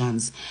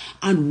generations,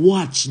 and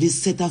watch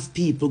this set of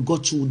people go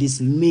through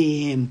this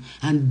mayhem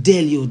and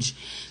deluge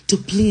to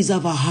please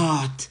have a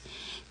heart.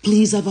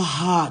 Please have a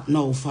heart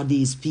now for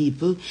these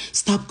people.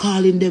 Stop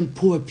calling them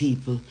poor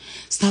people.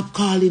 Stop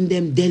calling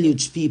them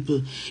deluge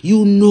people.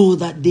 You know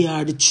that they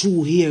are the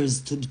true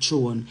heirs to the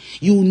throne.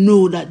 You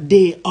know that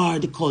they are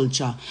the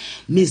culture.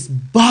 Miss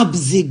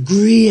vybz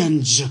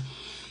Grange.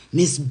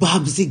 Miss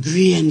vybz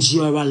Grange,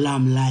 you're a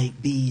lamb like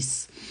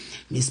beast.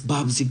 Miss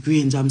vybz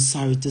Grange, I'm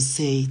sorry to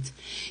say it.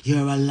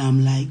 You're a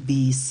lamb like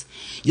beast.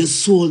 You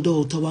sold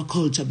out our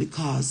culture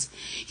because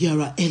you're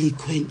an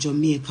eloquent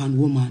Jamaican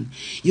woman.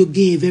 You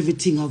gave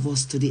everything of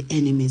us to the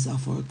enemies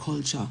of our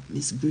culture,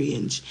 Miss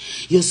Grange.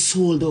 You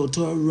sold out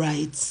our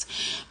rights.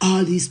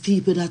 All these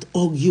people that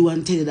hug you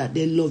and tell you that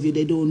they love you,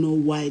 they don't know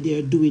why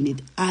they're doing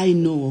it. I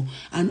know,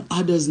 and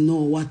others know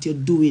what you're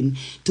doing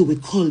to the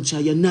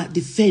culture. You're not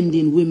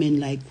defending women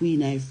like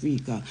Queen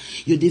Ifrica.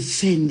 You're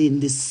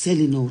defending the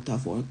selling out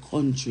of our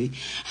country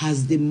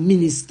as the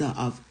Minister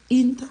of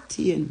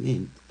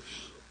Entertainment,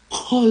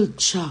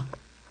 Culture,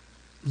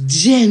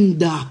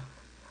 Gender,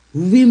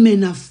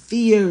 Women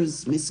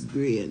Affairs, Miss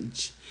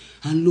Grange.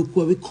 And look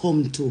where we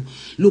come to.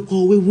 Look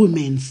how we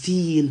women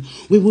feel.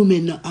 We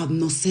women have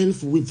no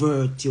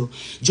self-virtue.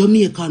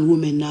 Jamaican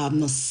women have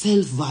no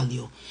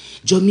self-value.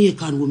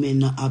 Jamaican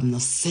women have no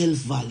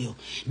self-value.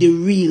 The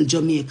real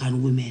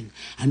Jamaican women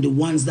and the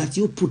ones that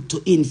you put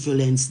to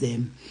influence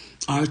them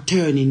are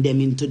turning them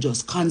into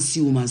just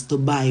consumers to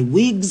buy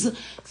wigs,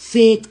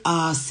 fake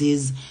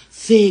asses,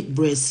 fake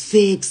breasts,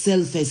 fake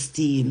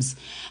self-esteems,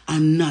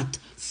 and not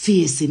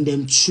facing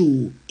them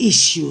true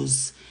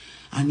issues.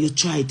 And you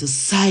try to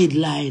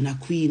sideline a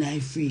Queen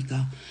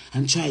Ifrica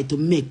and try to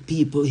make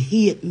people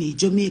hate me.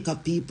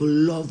 Jamaica people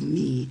love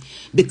me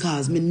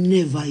because me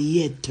never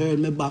yet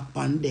turn my back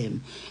on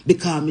them.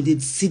 Because me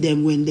did see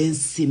them when they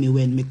see me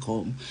when me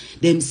come.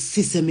 Them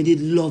sister me did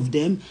love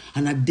them,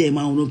 and at them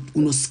I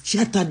wanna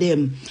scatter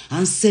them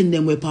and send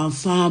them up on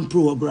farm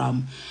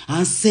program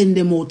and send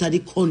them out of the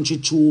country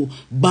through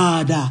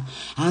border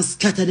and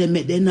scatter them.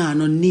 They not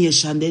no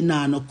nation, they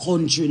not no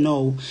country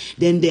now.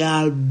 Then they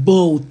all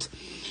both.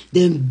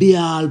 Then be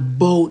all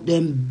bout,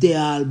 then they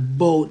all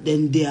bout,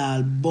 then they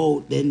all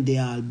bout, then they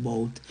all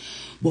bout.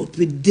 But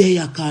with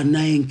Deyaka,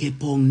 Nayenke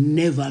Pong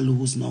never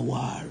lose no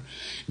war.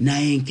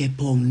 Nayenke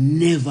Pong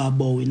never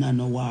bow in a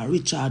no war.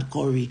 Richard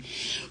Curry,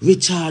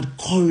 Richard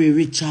Curry,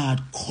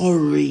 Richard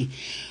Curry,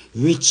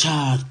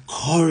 Richard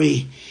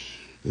Curry,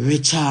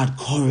 Richard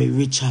Curry,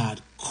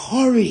 Richard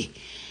Curry,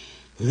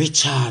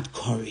 Richard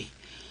Curry.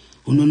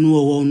 Uno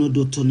know what uno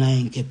do to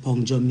Nayenke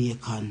Pong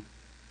Jamaican.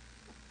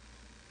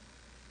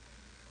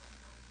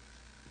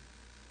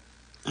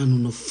 And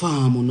uno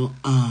farm, uno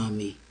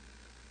army.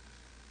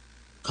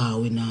 Cause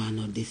we nah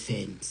no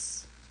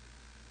defense.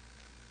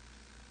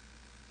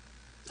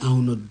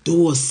 And uno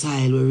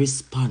docile we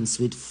response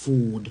with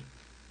food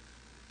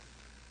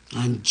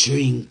and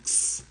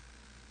drinks.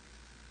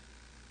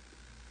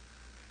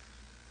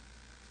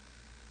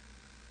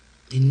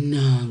 It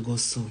nah go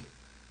so.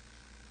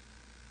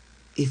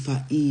 If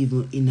I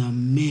even in a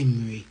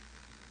memory,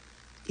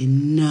 it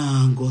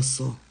nah go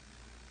so.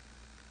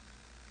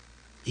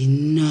 It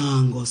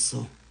nah go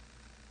so.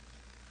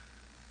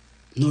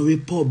 No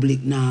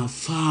republic now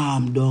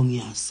farm down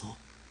here so.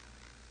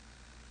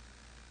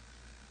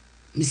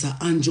 Mr.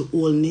 Andrew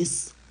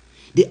Holness,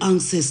 the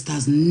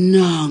ancestors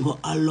now go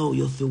allow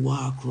you to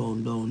walk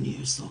around down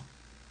here so.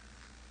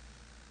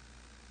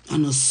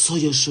 And so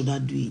you should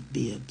have do it,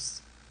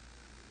 babes.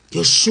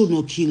 You should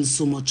not kill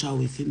so much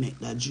away if you make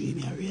that dream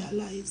you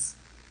realize.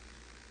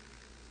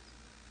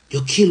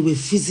 You kill with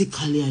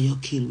physically and you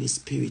kill with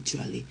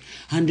spiritually.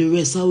 And the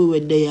rest of we were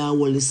there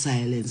all the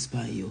silence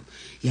by you.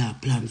 You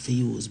plan for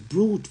use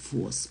brute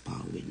force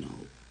power now.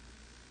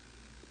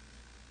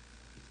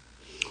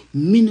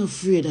 Me not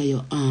afraid of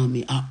your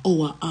army,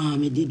 or our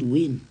army did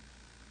win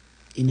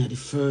in the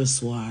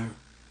first war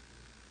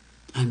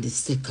and the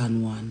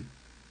second one.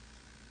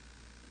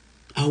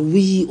 Are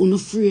we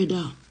unafraid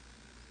of?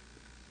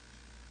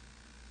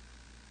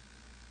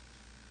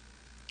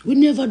 We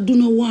never do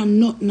no one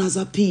nothing as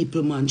a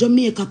people, man.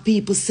 Jamaica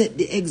people set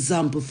the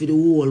example for the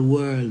whole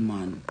world,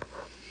 man.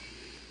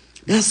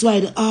 That's why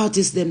the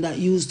artists them that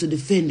used to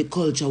defend the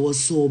culture was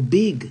so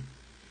big.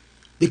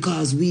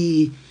 Because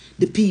we,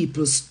 the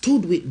people,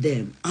 stood with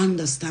them,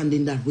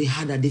 understanding that we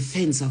had a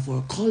defense of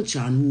our culture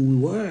and who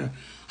we were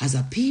as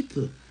a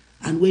people.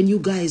 And when you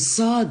guys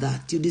saw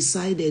that, you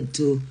decided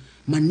to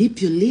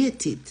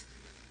manipulate it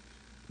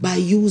by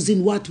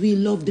using what we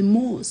love the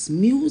most,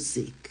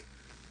 music.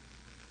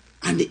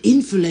 And the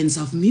influence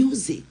of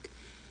music.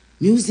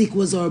 Music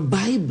was our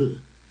Bible.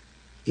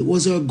 It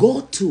was our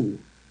go-to.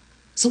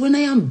 So when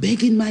I am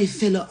begging my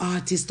fellow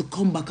artists to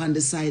come back on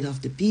the side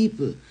of the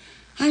people,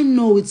 I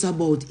know it's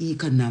about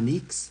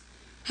economics.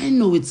 I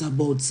know it's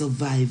about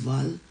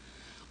survival.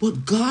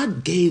 But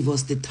God gave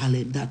us the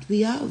talent that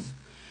we have.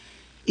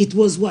 It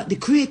was what the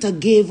Creator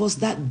gave us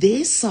that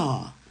they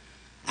saw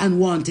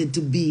and wanted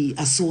to be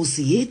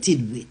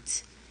associated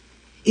with.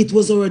 It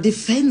was our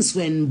defense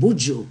when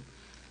Buju,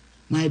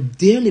 my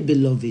dearly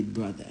beloved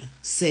brother,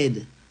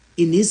 said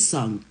in his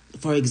song,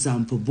 for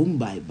example, Boom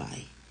Bye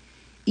Bye,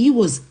 he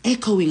was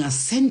echoing a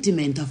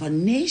sentiment of a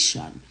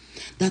nation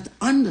that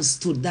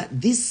understood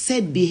that this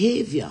said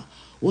behavior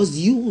was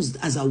used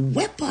as a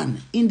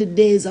weapon in the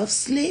days of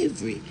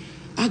slavery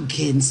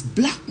against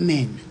black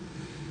men.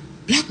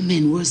 Black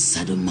men were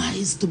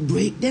sodomized to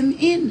break them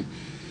in.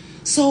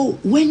 So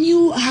when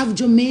you have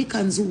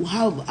Jamaicans who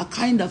have a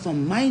kind of a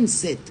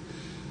mindset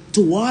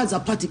towards a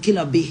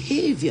particular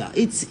behavior,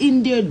 it's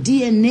in their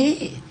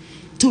DNA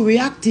to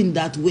react in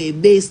that way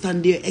based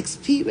on their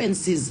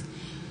experiences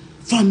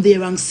from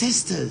their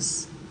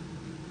ancestors.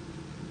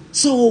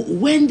 So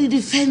when the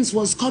defense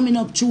was coming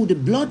up through the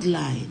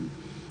bloodline,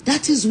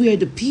 that is where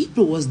the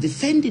people was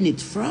defending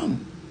it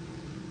from.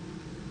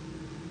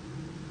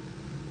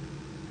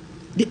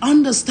 The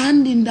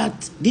understanding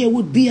that there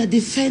would be a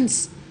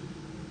defense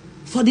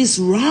for this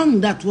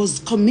wrong that was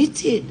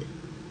committed.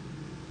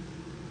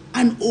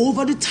 And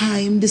over the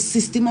time, the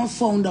system have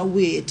found a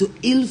way to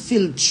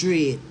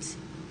infiltrate.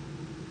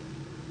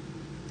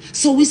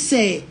 So we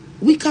say,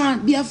 we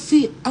can't be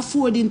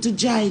affording to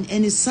join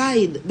any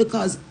side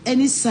because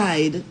any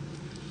side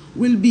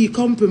will be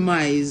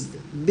compromised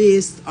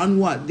based on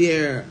what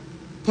their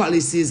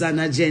policies and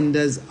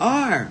agendas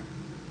are.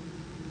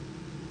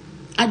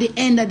 At the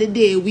end of the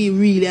day, we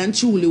really and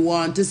truly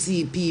want to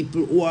see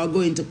people who are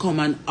going to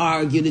come and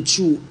argue the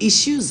true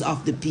issues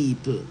of the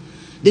people,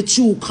 the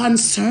true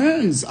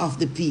concerns of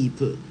the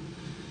people.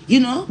 You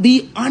know,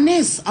 be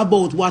honest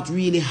about what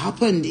really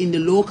happened in the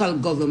local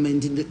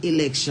government in the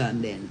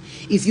election then.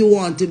 If you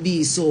want to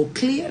be so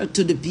clear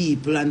to the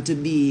people and to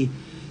be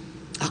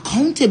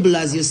accountable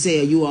as you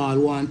say you all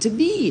want to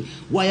be.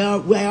 Why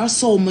are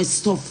so much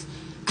stuff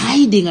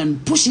hiding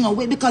and pushing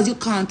away? Because you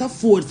can't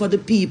afford for the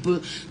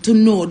people to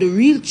know the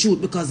real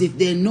truth. Because if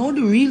they know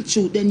the real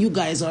truth, then you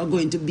guys are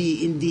going to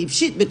be in deep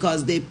shit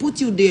because they put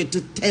you there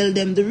to tell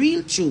them the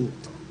real truth.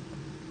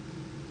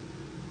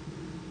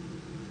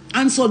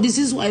 And so this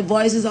is why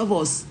voices of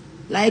us,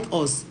 like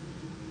us,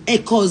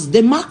 echoes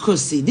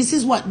democracy. This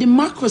is what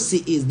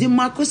democracy is.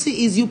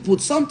 Democracy is you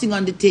put something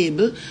on the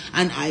table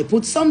and I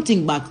put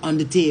something back on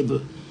the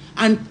table.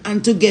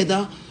 And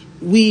together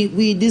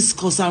we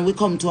discuss and we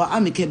come to an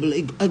amicable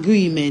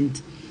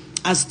agreement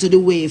as to the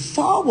way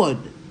forward.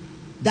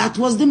 That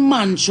was the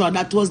mantra,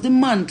 that was the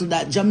mantle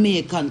that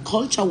Jamaican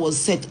culture was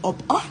set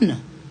up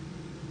on.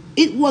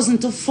 It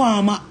wasn't to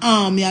form an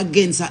army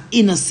against an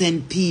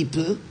innocent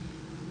people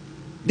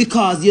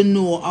because you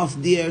know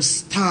of their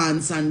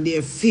stance and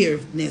their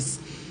fierceness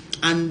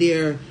and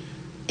their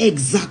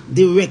exact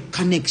direct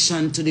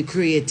connection to the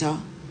Creator.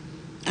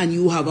 And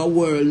you have a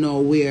world now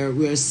where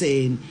we're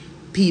saying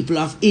people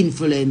of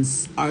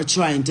influence are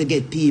trying to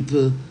get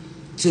people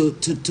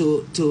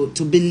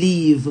to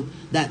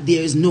believe that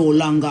there is no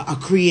longer a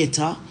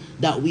Creator,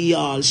 that we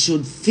all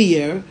should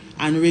fear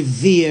and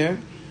revere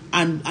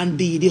and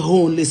be the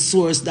only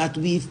source that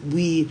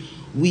we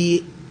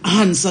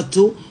answer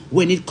to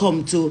when it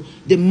comes to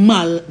the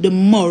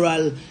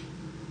moral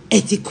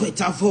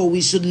etiquette of how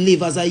we should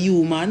live as a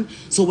human.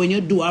 So when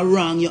you do a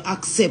wrong, you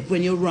accept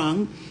when you're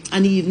wrong.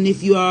 And even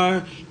if you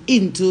are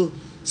into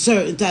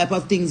certain type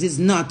of things, it's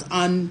not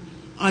on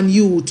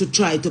you to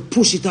try to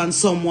push it on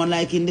someone,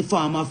 like in the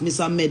farm of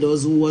Mr.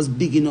 Meadows, who was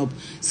bigging up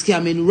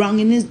scamming. Wrong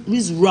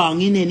is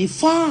wrong in any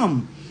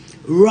farm.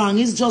 Wrong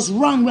is just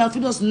wrong. We have to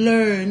just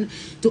learn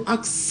to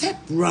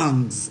accept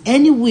wrongs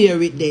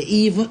anywhere it there,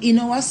 even in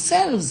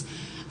ourselves.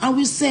 And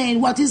we're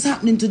saying what is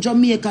happening to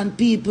Jamaican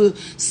people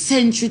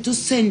century to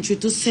century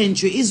to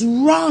century is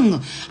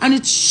wrong. And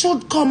it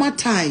should come a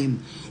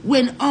time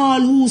when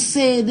all who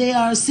say they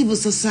are civil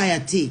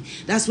society,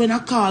 that's when I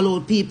call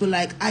out people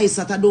like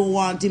Isaac. I don't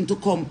want him to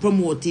come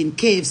promoting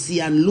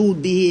KFC and lewd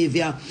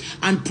behavior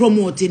and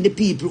promoting the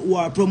people who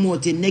are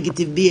promoting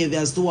negative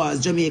behaviors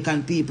towards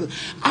Jamaican people.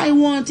 I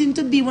want him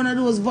to be one of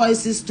those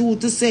voices too,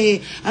 to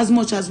say as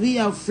much as we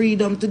have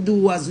freedom to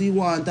do as we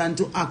want and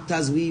to act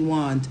as we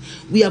want,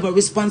 we have a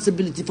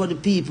responsibility for the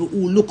people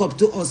who look up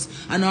to us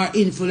and are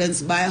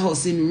influenced by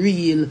us in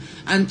real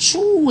and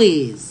true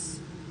ways.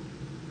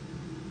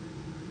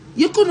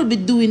 You couldn't be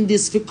doing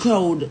this for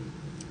crowd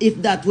if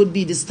that would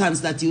be the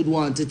stance that you'd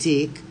want to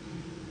take.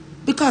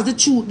 Because the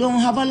truth don't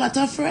have a lot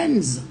of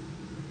friends.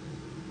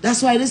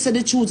 That's why they say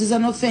the truth is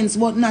an offense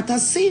but not a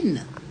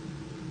sin.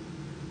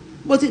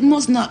 But it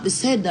must not be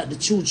said that the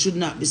truth should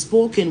not be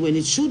spoken when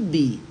it should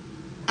be.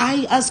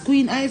 I, as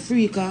Queen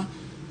Ifrica,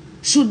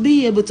 should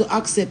be able to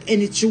accept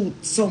any truth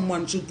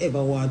someone should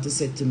ever want to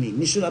say to me.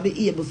 Me should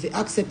be able to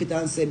accept it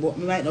and say, but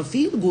me might not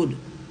feel good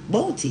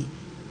about it.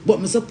 But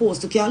I'm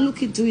supposed to can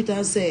look into it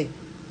and say,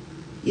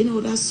 you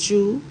know, that's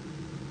true.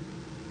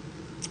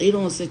 You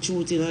don't say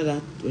truth in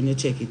that when you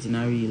check it in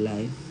a real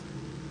life.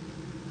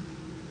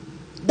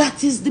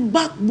 That is the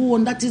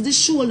backbone, that is the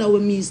shoulder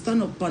where me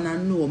stand up on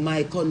and know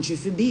my country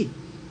for be.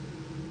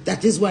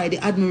 That is why the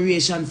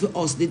admiration for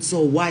us did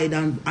so wide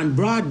and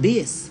broad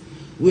base.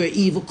 Where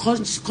even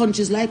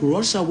countries like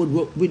Russia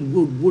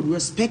would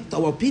respect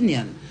our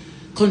opinion.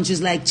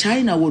 Countries like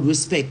China would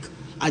respect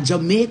a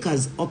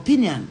Jamaica's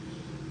opinion.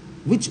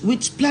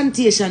 Which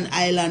plantation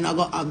island are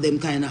going to have them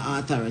kind of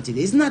authority?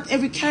 It's not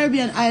every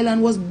Caribbean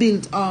island was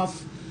built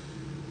off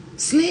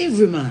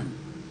slavery, man.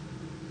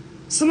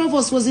 Some of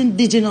us was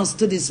indigenous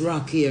to this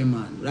rock here,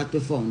 man, that we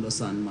found us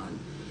on, man.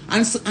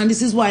 And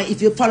this is why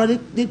if you follow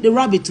the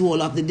rabbit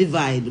hole of the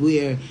divide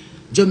where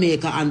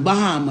Jamaica and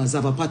Bahamas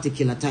have a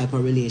particular type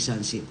of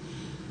relationship,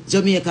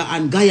 Jamaica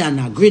and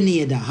Guyana,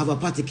 Grenada have a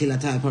particular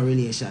type of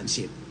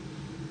relationship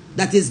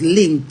that is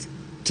linked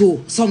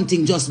to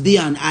something just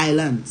beyond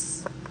islands.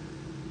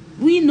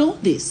 We know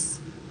this.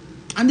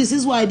 And this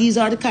is why these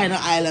are the kind of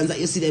islands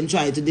that you see them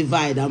try to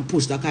divide and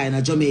push the kind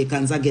of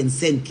Jamaicans against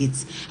St.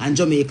 Kitts and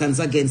Jamaicans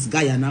against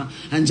Guyana.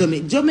 And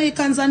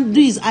Jamaicans and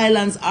these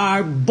islands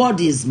are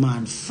buddies,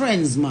 man,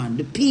 friends, man,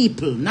 the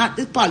people, not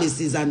the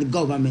policies and the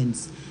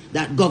governments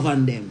that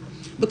govern them.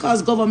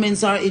 Because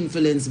governments are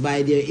influenced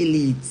by their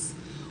elites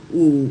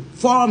who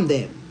form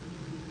them.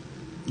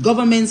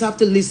 Governments have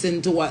to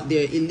listen to what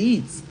their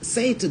elites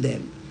say to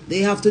them. They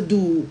have to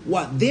do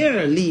what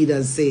their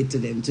leaders say to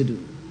them to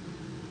do.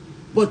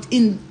 But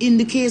in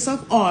the case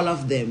of all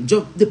of them,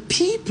 the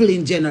people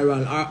in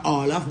general are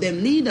all of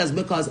them leaders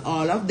because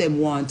all of them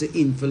want to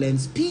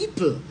influence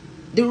people.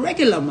 The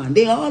regular man,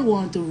 they all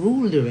want to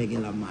rule the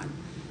regular man.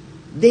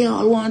 They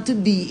all want to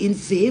be in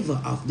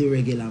favor of the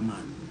regular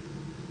man.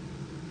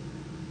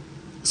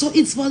 So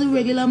it's for the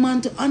regular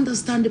man to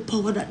understand the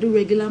power that the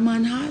regular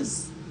man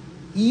has.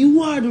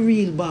 You are the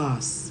real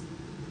boss.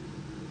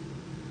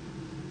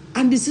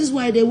 And this is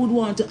why they would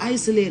want to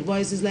isolate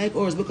voices like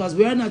ours, because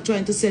we are not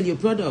trying to sell you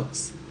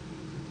products.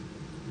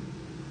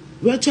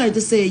 We are trying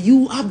to say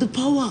you have the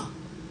power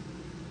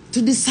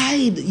to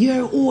decide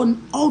your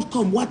own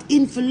outcome, what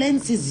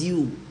influences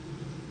you,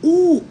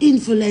 who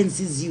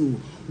influences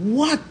you,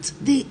 what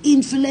they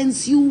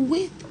influence you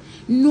with.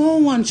 No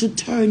one should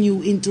turn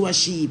you into a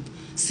sheep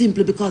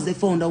simply because they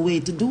found a way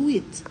to do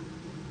it.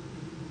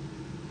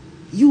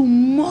 You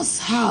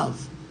must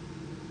have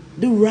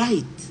the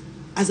right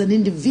as an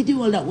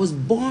individual that was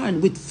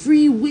born with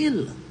free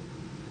will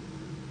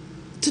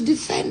to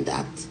defend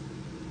that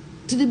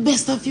to the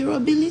best of your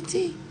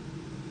ability.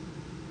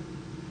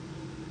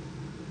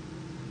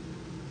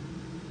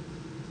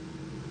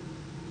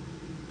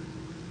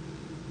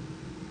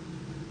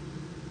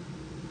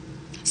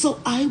 So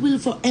I will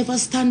forever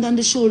stand on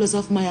the shoulders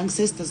of my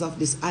ancestors of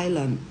this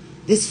island,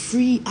 this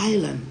free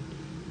island.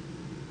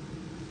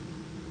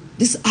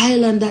 This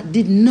island that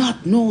did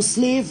not know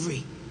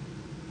slavery.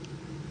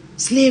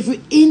 Slavery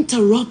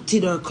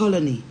interrupted our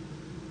colony.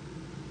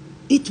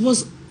 It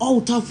was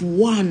out of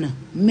one,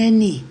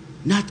 many,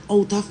 not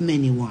out of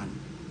many one.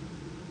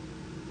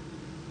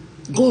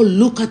 Go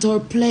look at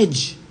our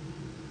pledge.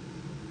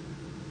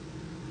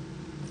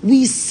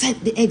 We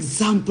set the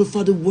example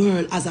for the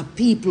world as a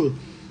people.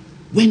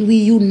 When we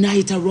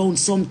unite around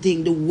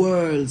something, the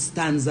world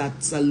stands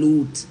at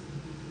salute.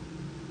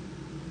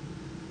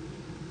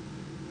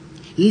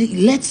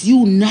 Let's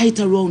unite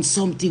around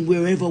something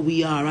wherever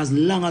we are, as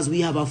long as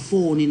we have a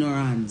phone in our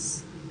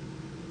hands.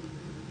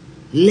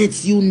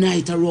 Let's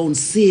unite around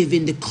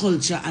saving the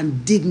culture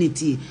and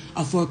dignity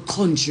of our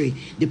country,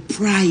 the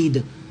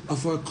pride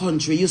of our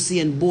country. You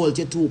see, and Bolt,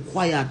 you're too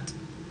quiet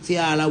for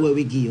all the way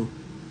we give you.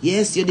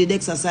 Yes, you did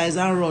exercise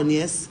and run,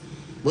 yes.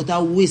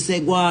 But we say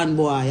go on,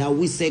 boy.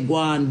 We say go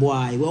on,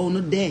 boy. We're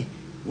not there.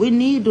 We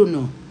need to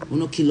know. We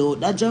not kill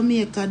out that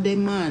Jamaica,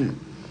 them man.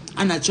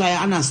 And I try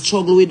and I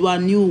struggle with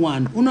one new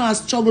one. You know I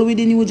struggle with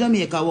the new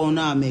Jamaica one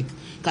I make.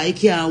 Because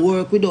you can't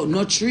work without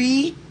no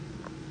tree.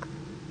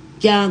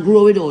 Can't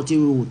grow without the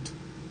root.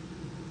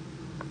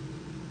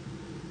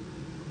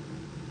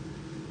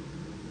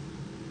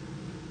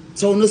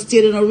 So you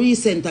stay in a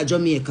recent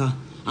Jamaica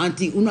and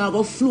think you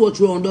go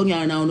float around down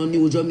here now in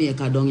new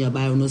Jamaica down here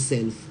by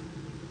yourself.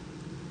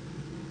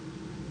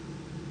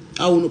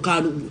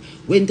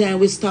 When time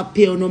we stop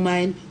paying no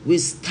mind, we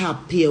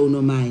stop paying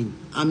no mind.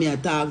 I mean, I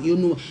talk, you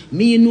know,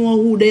 me know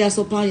who they are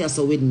so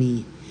with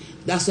me.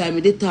 That's why I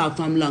did talk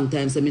from long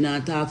time, so I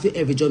not talk for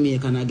every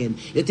Jamaican again.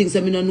 You think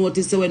so I don't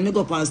notice so when I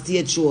go up on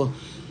stage show,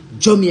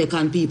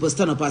 Jamaican people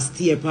stand up and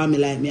stare upon me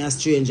like me a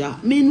stranger.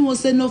 Me know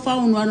say no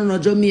for no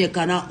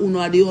Jamaican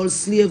and the old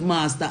slave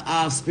master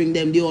offspring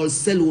them, the old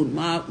saloon,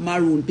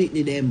 maroon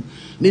pitney them.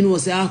 Me know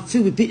say I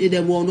feel we pitney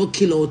them want no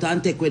kill out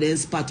and take with them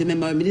spot.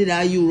 Remember me did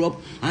that Europe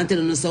and tell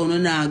them so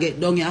no get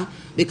down here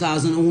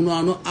because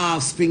no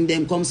offspring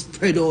them come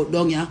spread out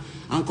down here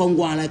and come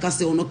go on like I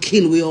say no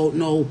kill we out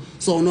now.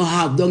 So no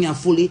have down here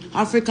fully.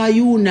 Africa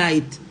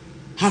unite.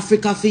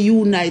 Africa for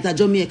unite. At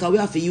Jamaica we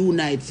have to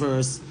unite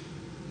first.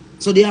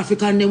 So the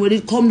African them when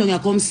they come down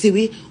and come see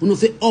we, you know,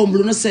 fi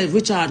humble yourself,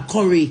 Richard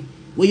Curry.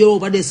 When you're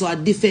over there, so I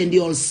defend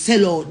you all,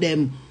 sell out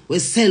them. We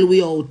sell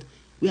we out.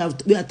 We are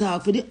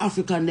talk for the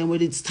African them when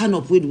they stand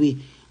up with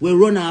we. We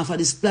run off of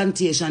this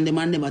plantation, them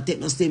and them take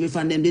no slavery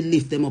from them, they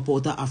lift them up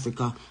out of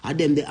Africa. And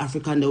them the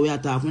African the way I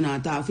talk, we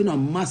not talk, no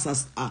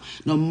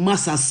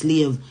massa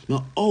slave,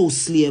 no house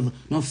slave,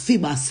 no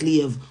fiber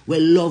slave. We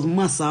love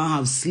massa and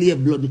have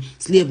slave blood,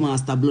 slave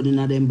master blood in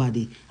them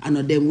body. And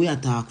no them we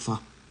talk for.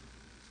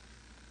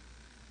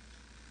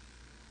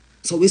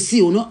 So we see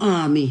you no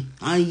army,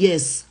 and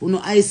yes, you no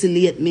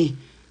isolate me,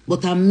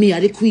 but I'm me,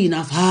 the queen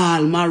of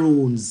all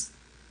maroons.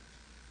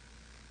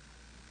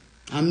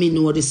 And me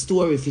know the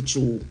story for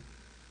true.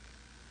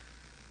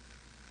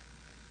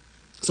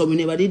 So we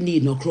never did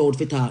need no crowd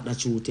for talk the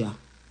truth, yeah.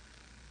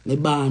 Me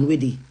born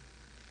with it.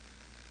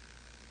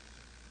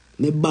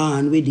 Me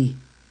born with it.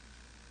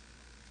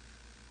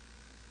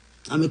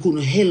 And me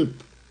couldn't help.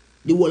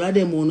 The whole of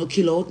them want to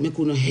kill out, me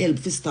couldn't help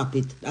to stop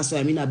it. That's why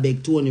I mean I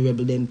beg Tony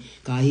Rebel them,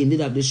 because he did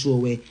have the show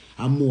where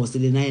and most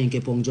of the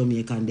Jamaican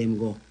Jamaican them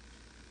go.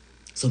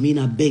 So me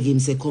I beg him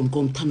say come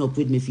turn up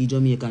with me for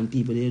Jamaican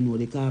people. They know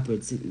the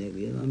corporate sitting there.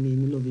 You know, I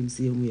mean I love him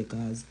same way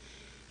because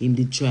he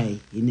did try.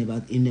 He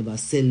never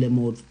sell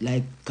them out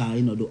like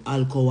you know do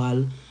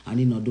alcohol and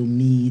you know do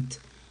meat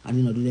and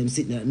you know do them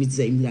sit there. Me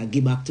say him like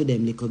give back to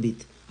them a little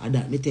bit. And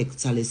that me take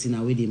solace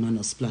in with him and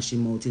not splash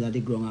him out in the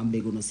ground and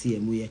beg on the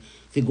same way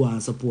to go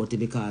and support it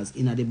because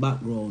in the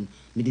background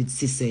me did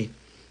see say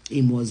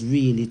him was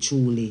really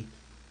truly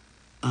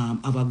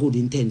have a good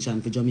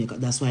intention for Jamaica.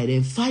 That's why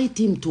they fight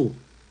him too.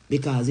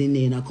 Because in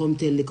there come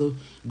tell little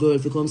girl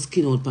if you come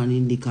skin out pan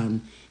in the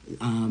can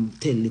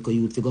tell little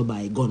youth to go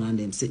buy gun and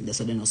them sit there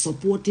so they not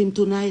support him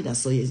tonight.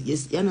 That's so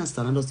yes you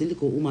understand and just the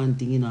little woman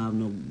thing you know have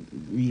no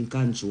real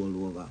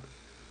control over.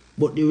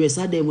 But the rest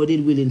of them were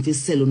willing to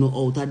sell no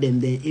out of them,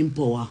 they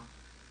empower.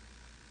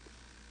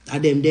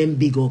 And them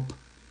big up.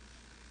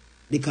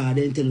 Because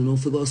they tell you no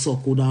figure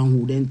suck who down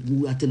who, then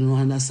who are telling you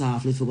under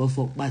softly figure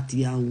fuck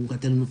batty and who are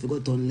telling you figure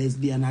turn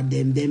lesbian and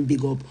them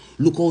big up.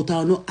 Look out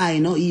on no eye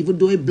no, even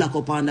though it black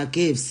up on the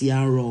KFC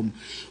and rum.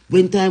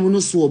 When time you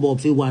no sober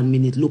up for 1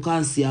 minute, look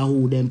and see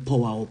who them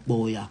power up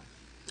boy.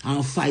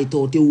 And fight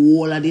out the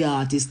whole of the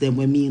artists them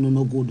when me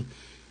no good.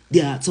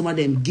 Some of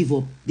them give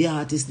up. The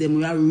artists, them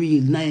we are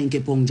real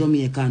Jamaican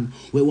Jamaican.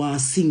 We want to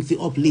sing for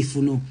uplift,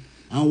 you know.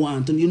 And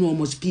want to, you know how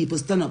much people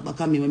stand up back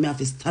at me when I have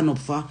to stand up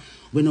for.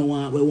 We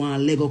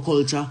want Lego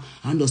culture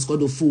and just go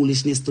do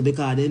foolishness to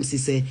because them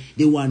say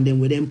they want them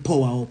with them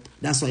power up.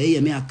 That's why I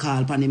hear me a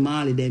call upon the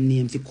Mali them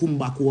name to come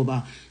back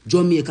over.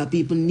 Jamaica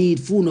people need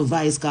phone no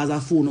vice because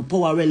a phone no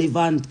power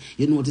relevant.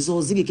 You notice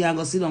how Ziggy can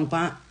go sit down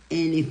on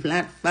any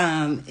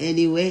platform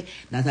anyway.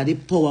 That's the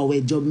power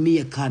where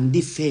Jamaican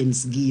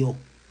defense give up.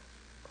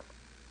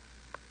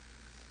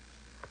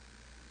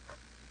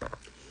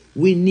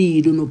 We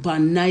need no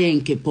pan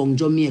nayenke pong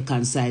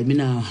Jamaican side. Me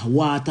na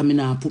water, me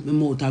na put me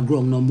mouth a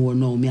ground no more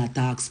now. Me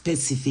attack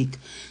specific.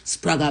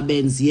 Spraga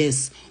Benz,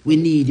 yes. We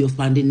need you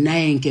pan the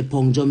nayenke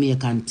pong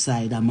Jamaican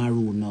side a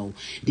maroon now.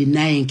 The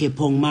nayenke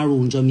pong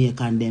maroon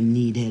Jamaican them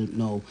need help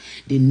now.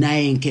 The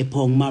nayenke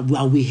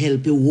pong we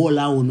help you all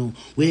out now.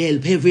 We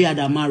help every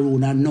other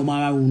maroon and no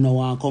maroon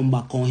now and come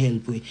back and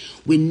help we.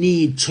 We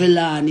need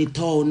Trelawney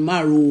Town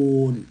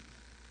maroon.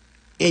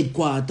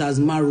 Headquarters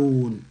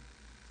maroon.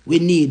 We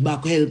need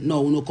back help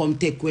now. No come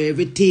take away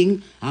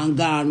everything and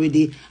gone with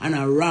it and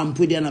a ramp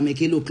with it and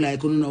make it look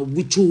like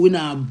we two we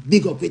now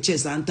big up your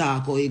chest and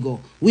talk how we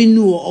go. We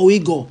know how we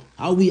go.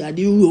 How we are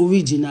the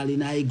original in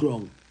high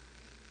ground.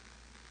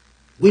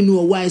 We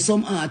know why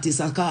some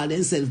artists are called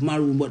themselves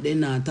maroon but they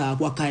not talk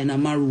what kind of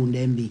maroon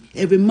them be.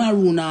 Every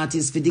maroon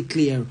artist for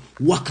declare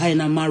what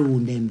kind of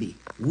maroon them be.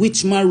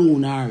 Which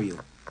maroon are you?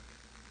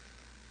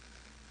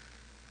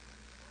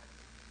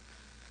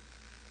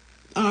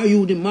 Are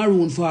you the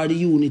maroon for the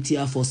unity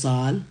of us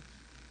all?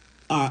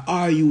 Or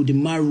are you the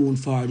maroon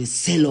for the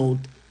sellout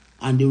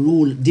and the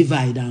rule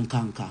divide and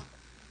conquer?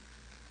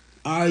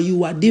 Are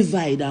you a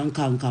divide and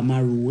conquer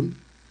maroon?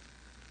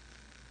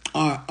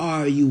 Or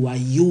are you a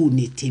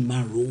unity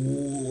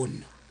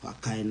maroon? What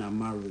kind of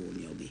maroon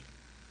you be?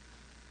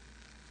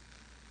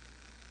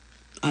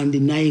 And the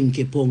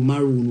 9K Pong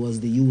maroon was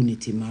the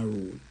unity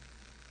maroon.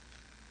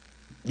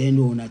 They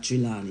know that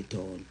Trelawney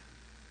Town.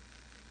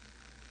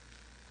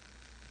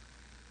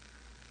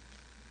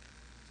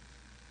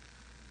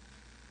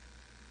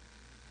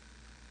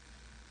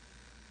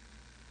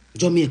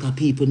 Jamaica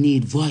people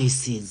need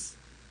voices.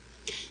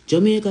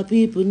 Jamaica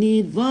people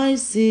need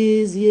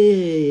voices,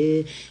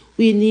 yeah.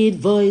 We need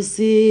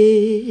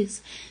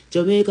voices.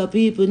 Jamaica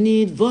people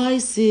need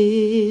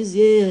voices,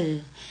 yeah.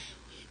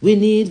 We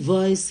need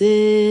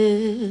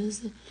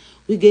voices.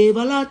 We gave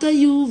a lot of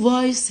you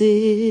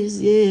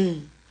voices, yeah.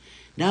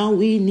 Now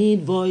we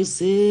need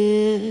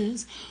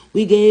voices.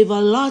 We gave a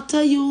lot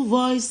of you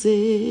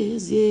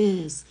voices,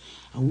 yes.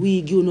 And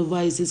we give no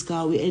voices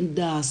because we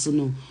endorse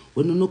you.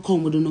 When you no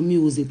come with no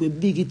music, we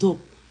big it up.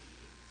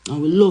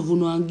 And we love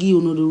you and give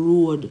you the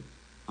road.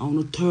 And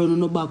we turn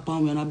you back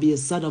and we be a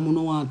Saddam, we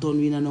no want to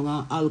turn in and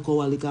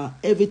alcoholic.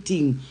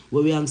 Everything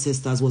where we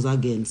ancestors was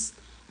against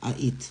are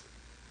it.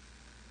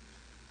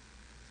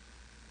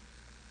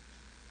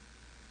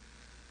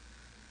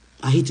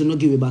 I hate to not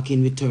give it back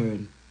in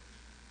return.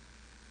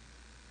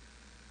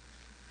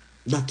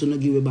 That to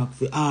not give it back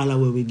for all of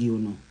what we give you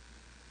now.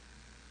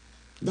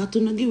 That to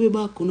not give it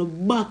back on the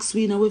back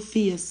swing our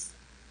face.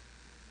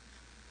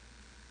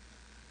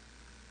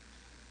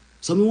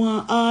 So I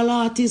want all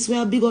artists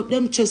where big up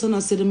them chest and I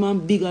say them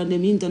man bigger than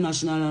them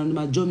international and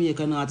them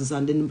Jamaican artists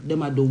and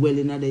them are do well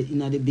in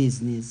the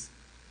business.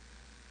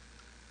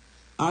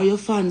 Are your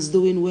fans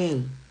doing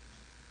well?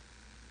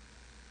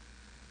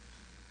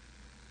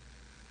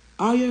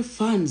 Are your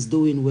fans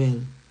doing well?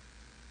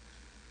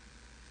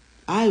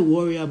 I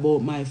worry about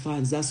my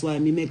fans. That's why I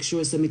make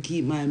sure so I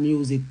keep my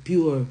music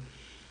pure.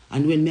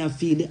 And when I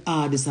feel the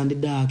hardest and the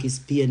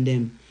darkest pain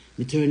them,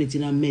 I turn it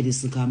in a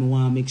medicine because I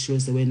want to make sure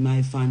so when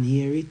my fan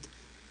hear it,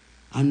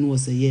 I know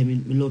say yeah,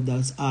 me love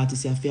that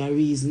artist for a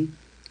reason.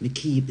 Me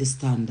keep the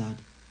standard.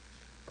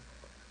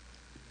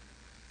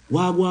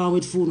 Why go on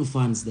with phone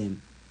fans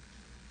them?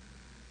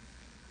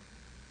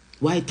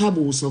 Why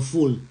Taboo so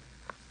full?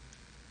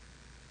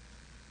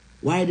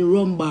 Why the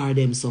rum bar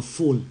them so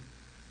full?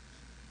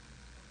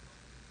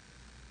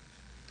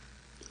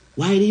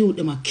 Why the youth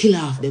them a kill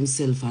off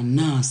themselves and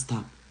not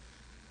stop?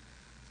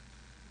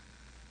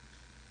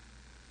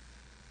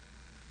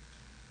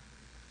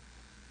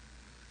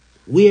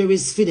 Where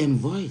is for them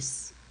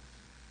voice?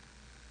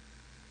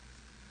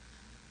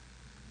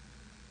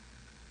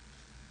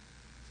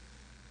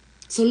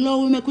 So now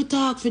we make we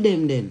talk for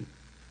them then.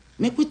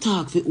 Make we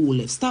talk for who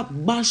left. Stop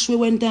bash we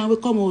when time we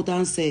come out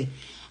and say,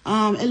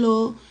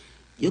 hello,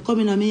 you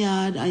come in on my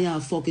yard and you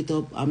fuck it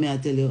up and I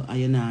tell you and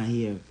you're not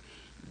here.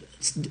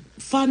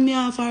 Fan me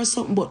off or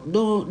something, but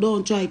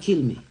don't try to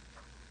kill me.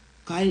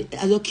 Cause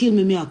as you kill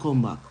me, I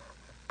come back.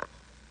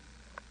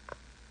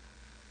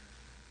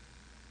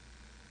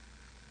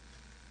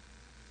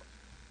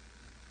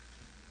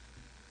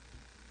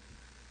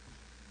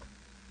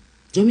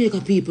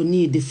 Jamaica people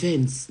need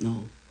defense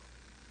now.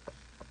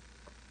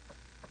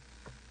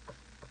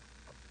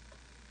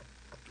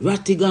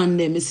 Rattigan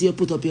them, you see you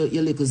put up your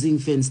little zinc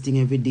fence thing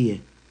every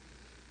day.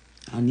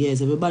 And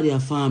yes, everybody a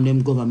farm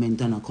them government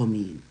and a come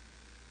in.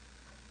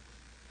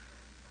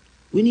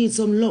 We need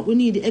some luck. We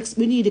need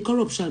the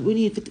corruption. We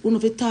need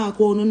to talk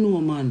what we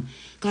know, man.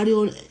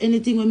 Because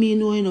anything we me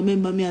know,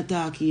 remember me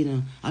attack,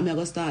 and I'm going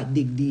to start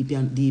dig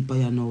deeper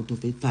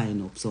to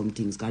find up some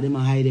things. Because they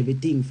hide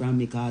everything from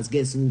me, because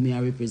guess who me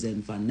I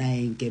represent for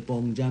 9K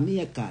Pong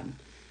Jamaican.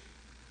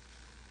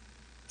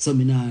 So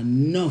me not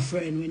no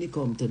friend when it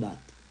come to that.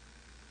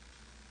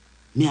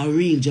 Me a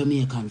real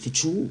Jamaican for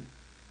true.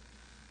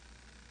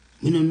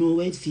 Me don't know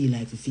what it feel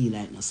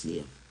like no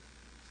slave.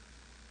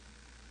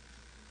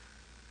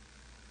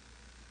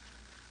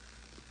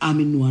 I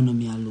know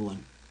me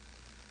alone.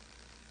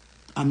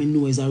 I mean,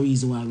 know is a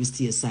reason why we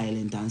stay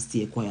silent and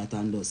stay quiet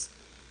and just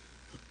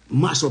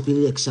mash up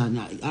election.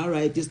 All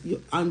right,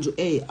 Andrew,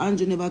 hey,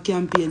 Andrew never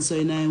campaigned so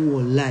in our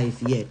whole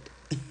life yet.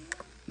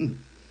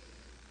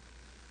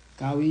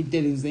 Because we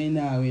tell him saying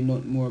now we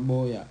not more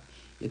boy.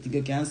 You think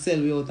you can sell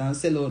we out and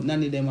sell out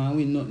none of them and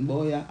win nothing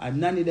boy. And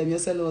none of them you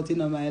sell out,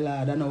 my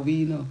lord, and now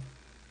we know.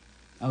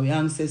 And we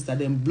ancestors,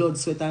 them blood,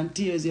 sweat and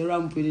tears you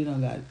ramp with,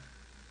 God.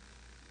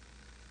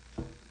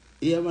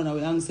 Yeah, man, our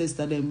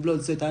ancestors, them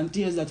blood, sweat and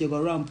tears that you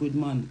go ramp with,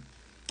 man.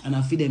 And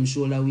I feel them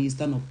shoulder we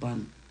stand up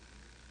on.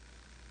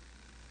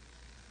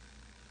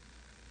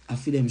 I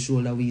feel them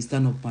shoulder we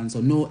stand up on.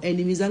 So no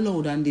enemies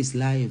allowed on this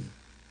live.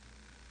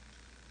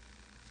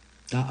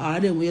 Because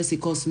all them where you see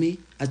cuss me,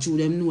 I choose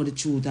them know the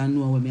truth and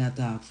know where me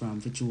attack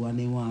from for true and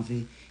they want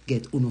to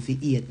get uno fi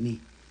hate me.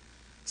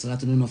 So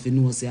that you know fi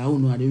know say I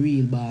know the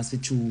real boss for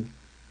true.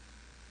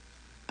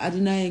 I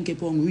deny and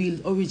keep on real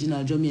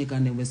original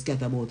Jamaican them we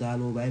scatter about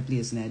all over the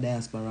place in the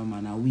diaspora,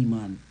 man, and we,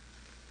 man.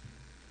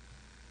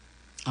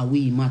 And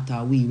we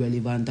matter, we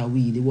relevant, and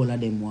we the whole of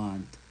them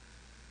want.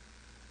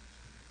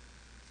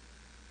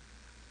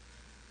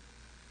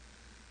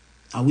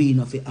 And we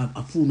enough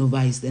a full no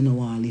vice they no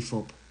want to lift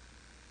up.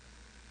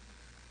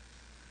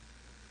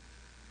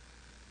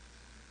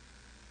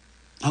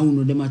 I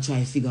know them a try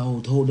to figure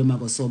out how them a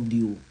go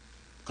subdue.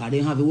 Because they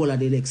have a whole of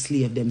the like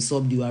slave them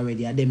subdue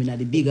already. And them in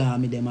the big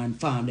army them and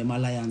farm them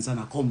alliance and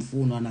a come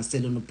phone and a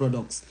sell on the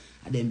products.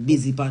 And them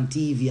busy on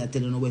TV and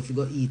telling them where to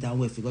go eat and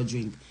where to go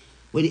drink.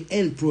 Where the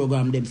health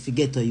program them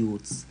forget to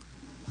youths.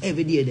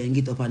 Every day they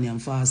get up and them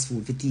fast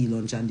food for tea,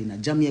 lunch and dinner.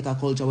 Jamaica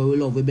culture where we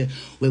love,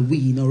 where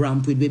we no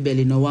ramp with we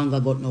belly, no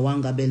wanga got no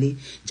wanga belly.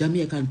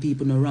 Jamaican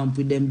people no ramp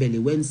with them belly.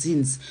 When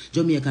since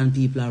Jamaican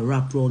people are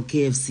wrapped around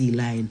KFC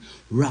line,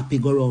 wrap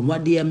it go around.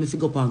 What day me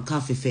figure up on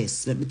Coffee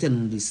Fest? Let me tell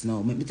you this now.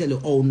 Let me tell you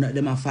how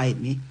them a fight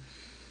me.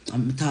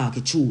 I'm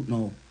talking truth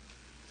now.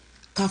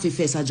 Coffee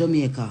Fest at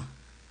Jamaica.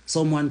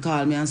 Someone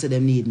call me and say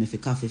them need me for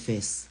Coffee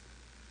Fest.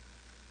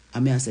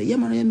 And I say, yeah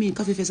man, you mean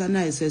Coffee Fest a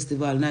nice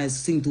festival, nice,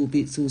 sing two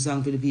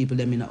songs for the people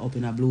them up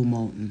in a Blue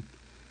Mountain.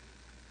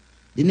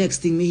 The next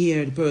thing me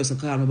hear, the person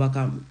call me back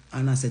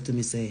and I said to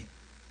me, say,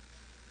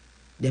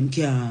 them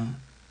can't,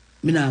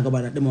 me not go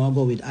about that, them will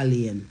go with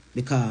alien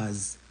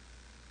because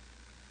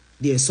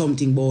there's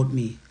something about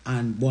me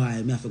and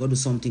boy, me have to go do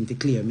something to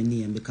clear my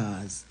name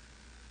because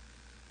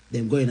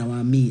them going to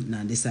one meeting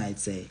and decide,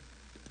 say,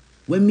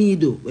 when me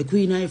do, what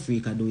Queen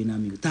Ifrica do in a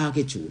music, talk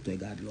it truth where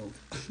God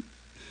love.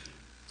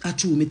 I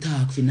true me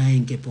talk for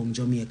 9 kepong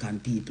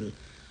Jamaican people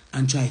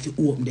and try to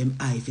open them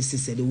eye for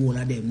say the whole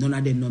of them. None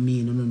of them no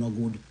mean, no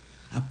good.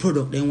 A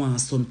product they want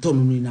some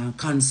turn in and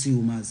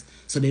consumers.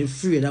 So they're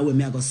afraid that way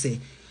me I go say,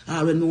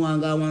 when me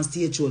want to go on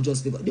stage show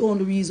just because the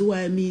only reason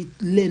why me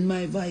lend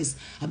my voice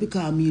is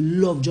because me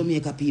love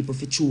Jamaica people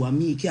for true and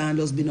me can't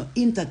just be no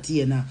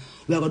entertainer.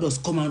 We are going to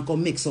just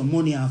come make some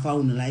money off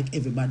of like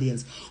everybody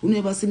else. You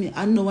never see me,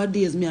 and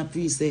nowadays me I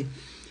say,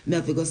 I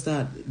have to go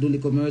start do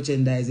little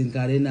merchandising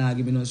because they not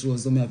give me no show,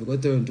 so I have to go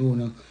turn to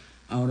no.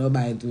 I want to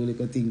buy two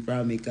little things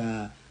from me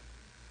because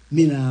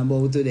me not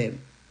about to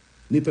them.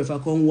 Me prefer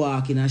come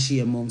walk in a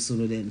share amongst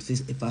them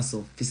if I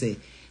so. If say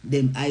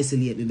them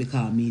isolate me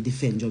because me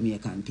defend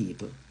Jamaican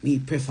people. Me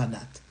prefer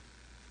that.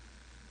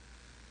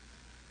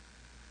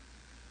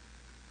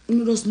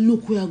 You just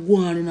look where I'm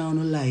going in our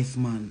life,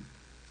 man.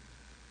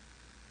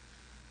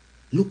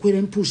 Look where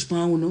them push for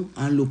you,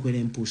 and look where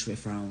them push for you,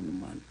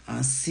 man.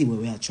 And see where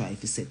we are trying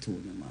to set to you,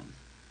 man.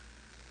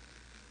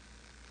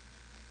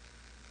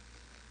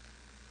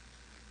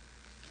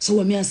 So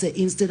when I say,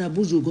 instead of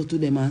Buju go to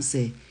them and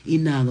say, he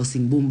not go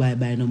sing boom bye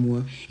bye no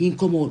more, he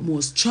come out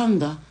more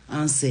stronger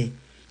and say,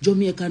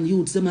 Jamaican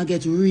youths, them a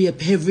get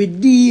raped every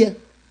day.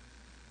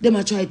 Them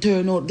a try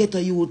turn out ghetto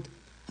youth,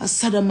 a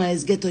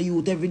sodomized ghetto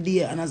youth every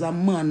day. And as a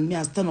man, me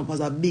a stand up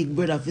as a big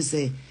brother to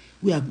say,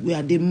 we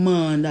are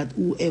demand that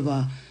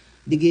whoever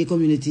the gay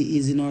community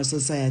is in our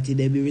society,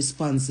 they be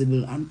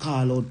responsible and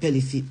call out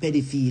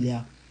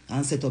pedophilia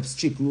and set up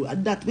strict rules.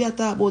 That we are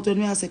talking about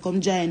when we say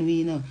come join we,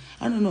 you know.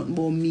 I know nothing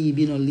about me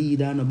being a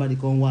leader, nobody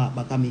can walk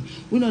back at me.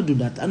 We don't do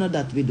that. I know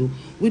that we do.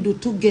 We do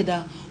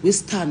together, we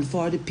stand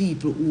for the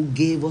people who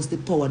gave us the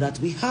power that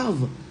we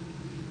have.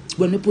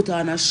 When we put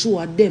on a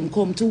show, them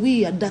come to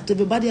we, that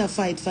everybody a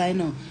fight for, you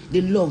know.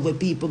 The love where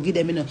people give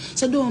them, you know.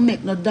 So don't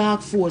make no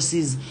dark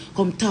forces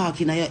come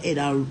talking in your head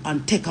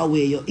and take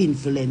away your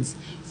influence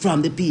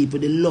from the people,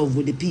 the love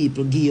with the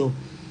people give you.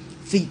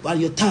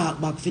 And you talk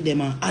back for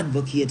them and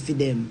advocate for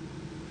them.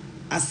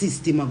 A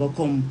system are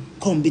going to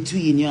come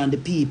between you and the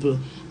people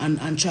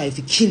and try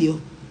to kill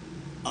you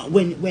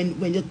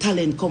when your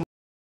talent comes.